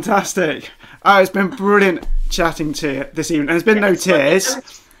 fantastic. Oh, it's been brilliant chatting to you this evening. There's been no tears.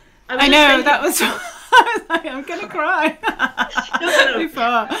 I know that was. I was like, I'm gonna cry. No. Before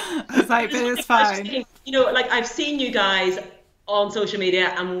I was like, but it's fine. You know, like I've seen you guys on social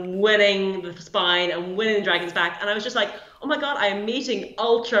media and winning the spine and winning the Dragon's Back, and I was just like, oh my god, I am meeting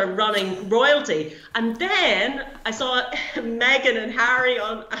ultra running royalty. And then I saw Meghan and Harry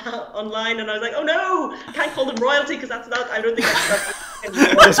online, and I was like, oh no, I can't call them royalty because that's not, I don't think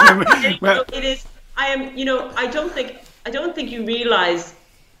that's well, it is. I am, you know, I don't think you realize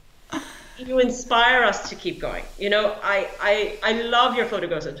you inspire us to keep going. You know, I love your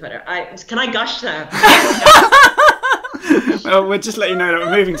photographs on Twitter. Can I gush now? Well, we'll just let you know that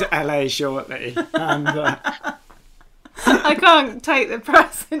we're moving to LA shortly. And, I can't take the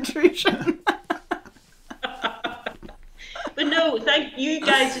press intrusion. But no, thank you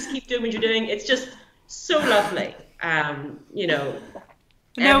guys. Just keep doing what you're doing. It's just so lovely. You know.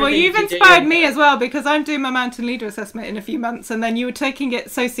 No, well, you've inspired me as well, because I'm doing my mountain leader assessment in a few months, and then you were taking it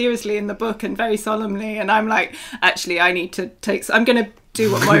so seriously in the book and very solemnly, and I'm like, actually, I need to I'm going to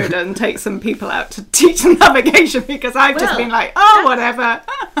do what Moira did and take some people out to teach them navigation, because I've just been like, whatever.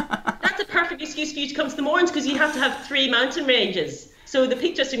 That's a perfect excuse for you to come to the Mournes, because you have to have 3 mountain ranges. So the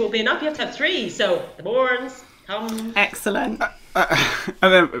peak testing won't be enough, you have to have 3. So the Mournes, come. Excellent. And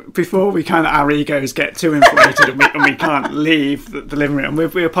then before we our egos get too inflated and we can't leave the living room,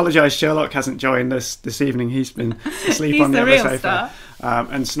 we apologise. Sherlock hasn't joined us this evening. He's been asleep on the other sofa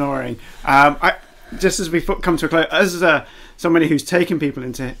and snoring. Just as we come to a close, as somebody who's taken people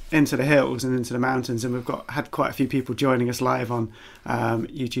into the hills and into the mountains, and we've had quite a few people joining us live on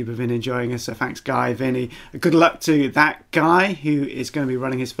YouTube have been enjoying us. So thanks, Guy, Vinny. Good luck to that guy who is going to be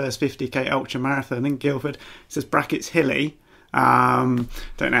running his first 50k ultra marathon in Guildford. It says brackets hilly. Don't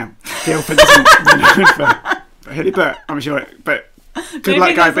know. Guildford isn't known for Really, but I'm sure. But good Maybe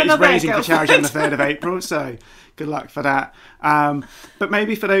luck, guys. there's But he's another raising for charity on the girlfriend. 3rd of April, so good luck for that. But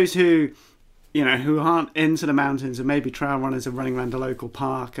maybe for those who, who aren't into the mountains and maybe trail runners are running around a local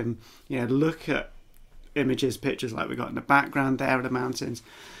park and look at images, pictures like we got in the background there of the mountains.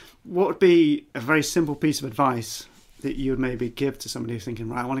 What would be a very simple piece of advice that you would maybe give to somebody who's thinking,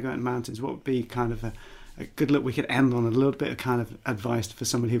 right, I want to go out in the mountains? What would be kind of a good look we could end on, a little bit of kind of advice for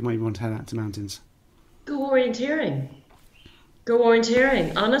somebody who maybe want to head out to mountains? Go orienteering. Go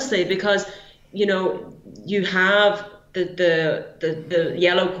orienteering, honestly, because you have the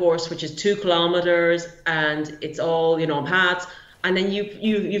yellow course, which is 2 kilometers, and it's all on paths. And then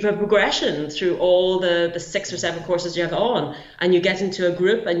you've a progression through all the 6 or 7 courses you have on, and you get into a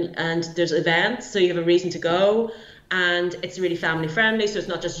group and there's events, so you have a reason to go, and it's really family friendly. So it's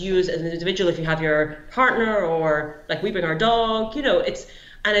not just you as an individual. If you have your partner, or like we bring our dog,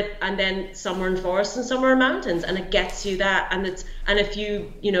 and then somewhere in forests and somewhere in mountains, and it gets you that. And if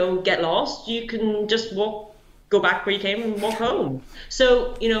you get lost, you can just go back where you came and walk home.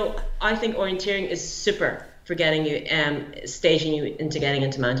 So I think orienteering is super for getting you, staging you into getting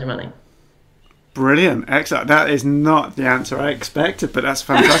into mountain running. Brilliant, excellent. That is not the answer I expected, but that's a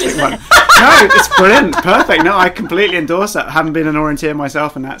fantastic one. No, it's brilliant, perfect. No, I completely endorse that. I haven't been an orienteer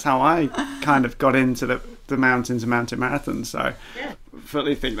myself, and that's how I kind of got into the mountains and mountain marathons. So, yeah.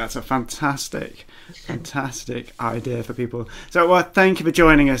 Fully think that's a fantastic idea for people. So, well, thank you for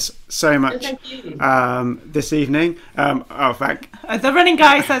joining us so much this evening. The running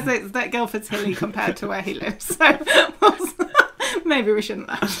guy says it's that Guildford's hilly compared to where he lives. So maybe we shouldn't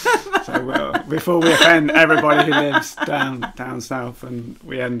laugh. So, well, before we offend everybody who lives down south, and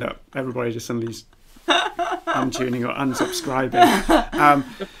we end up everybody just suddenly untuning or unsubscribing.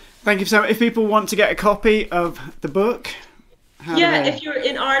 Thank you so much. If people want to get a copy of the book. If you're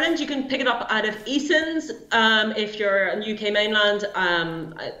in Ireland, you can pick it up out of Eason's. If you're on UK mainland,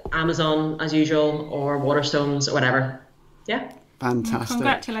 Amazon as usual, or Waterstones or whatever. Yeah. Fantastic.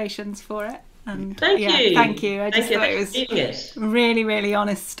 Congratulations for it. And thank you. Thank you. I just thought it was really, really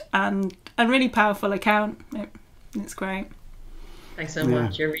honest and a really powerful account. It's great. Thanks so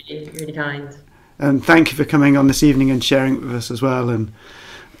much. You're really, really kind. And thank you for coming on this evening and sharing it with us as well, and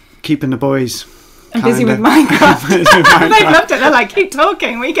keeping the boys. I'm busy with Minecraft. They loved it. They're like, keep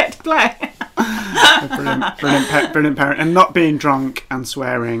talking, we get to play. Brilliant parent. And not being drunk and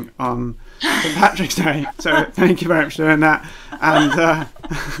swearing on St. Patrick's Day. So thank you very much for doing that. And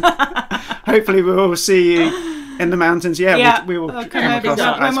hopefully we will see you in the mountains. We will come across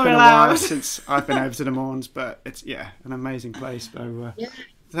that. It's been a while since I've been over to the Mourns, but it's an amazing place. So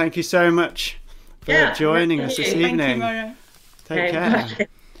thank you so much for joining us this evening. Thank you, Maura. Take care.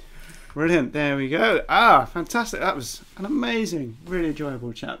 Brilliant, there we go. Fantastic. That was an amazing, really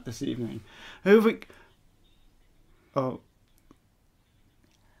enjoyable chat this evening. Who have we...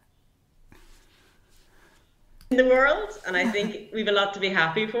 in the world, and I think we've a lot to be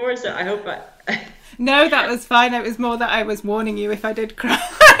happy for, so I hope No, that was fine. It was more that I was warning you if I did cry.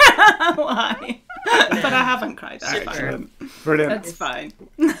 Why? But I haven't cried. That's fine. Brilliant. That's fine.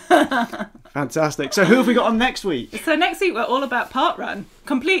 Fantastic. So who have we got on next week? So next week we're all about parkrun.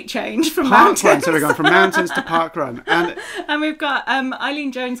 Complete change from mountains. Parkrun. So we're going from mountains to parkrun. And we've got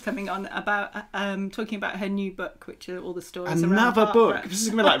Eileen Jones coming on about talking about her new book, which are all the stories around another book. parkrun. This is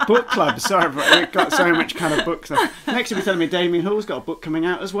going to be like book club. Sorry, but we've got so much kind of book stuff. Next, you'll be telling me Damien Hall's got a book coming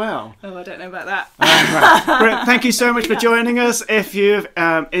out as well. Oh, I don't know about that. Right. Thank you so much for joining us. If you've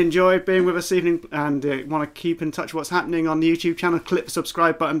enjoyed being with us this evening and want to keep in touch with what's happening on the YouTube channel, click the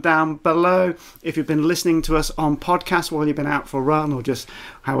subscribe button down below. If you've been listening to us on podcast while you've been out for a run, or just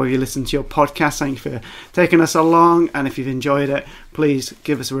however you listen to your podcast, thank you for taking us along. And if you've enjoyed it, please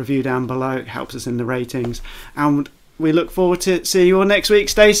give us a review down below. It helps us in the ratings. And we look forward to seeing you all next week.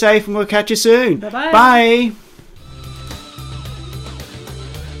 Stay safe and we'll catch you soon. Bye-bye. Bye.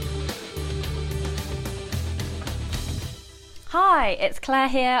 Hi, it's Claire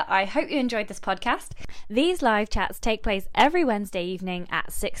here. I hope you enjoyed this podcast. These live chats take place every Wednesday evening at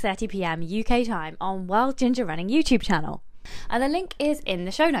 6:30 p.m. UK time on Wild Ginger Running YouTube channel. And the link is in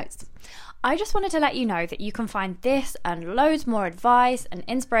the show notes. I just wanted to let you know that you can find this and loads more advice and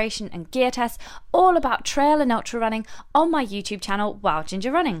inspiration and gear tests all about trail and ultra running on my YouTube channel, Wild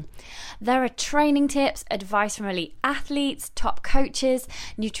Ginger Running. There are training tips, advice from elite athletes, top coaches,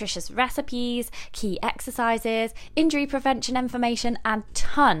 nutritious recipes, key exercises, injury prevention information, and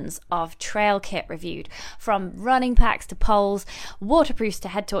tons of trail kit reviewed, from running packs to poles, waterproofs to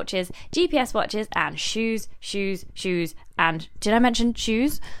head torches, GPS watches, and shoes, and did I mention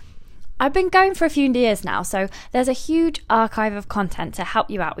shoes? I've been going for a few years now, so there's a huge archive of content to help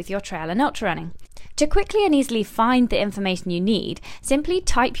you out with your trail and ultra running. To quickly and easily find the information you need, simply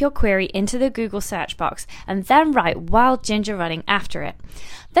type your query into the Google search box and then write Wild Ginger Running after it.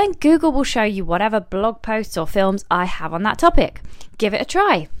 Then Google will show you whatever blog posts or films I have on that topic. Give it a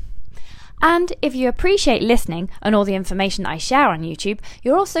try. And if you appreciate listening and all the information I share on YouTube,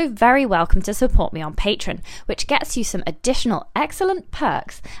 you're also very welcome to support me on Patreon, which gets you some additional excellent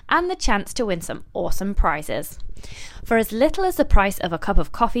perks and the chance to win some awesome prizes. For as little as the price of a cup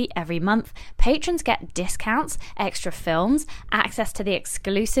of coffee every month, patrons get discounts, extra films, access to the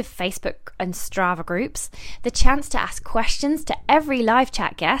exclusive Facebook and Strava groups, the chance to ask questions to every live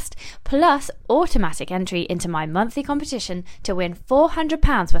chat guest, plus automatic entry into my monthly competition to win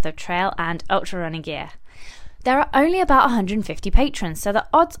 £400 worth of trail and ultra running gear. There are only about 150 patrons, so the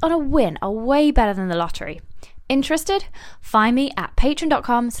odds on a win are way better than the lottery. Interested? Find me at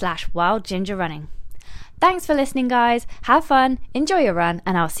patreon.com/wildgingerrunning. Thanks for listening, guys. Have fun, enjoy your run,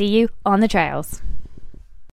 and I'll see you on the trails.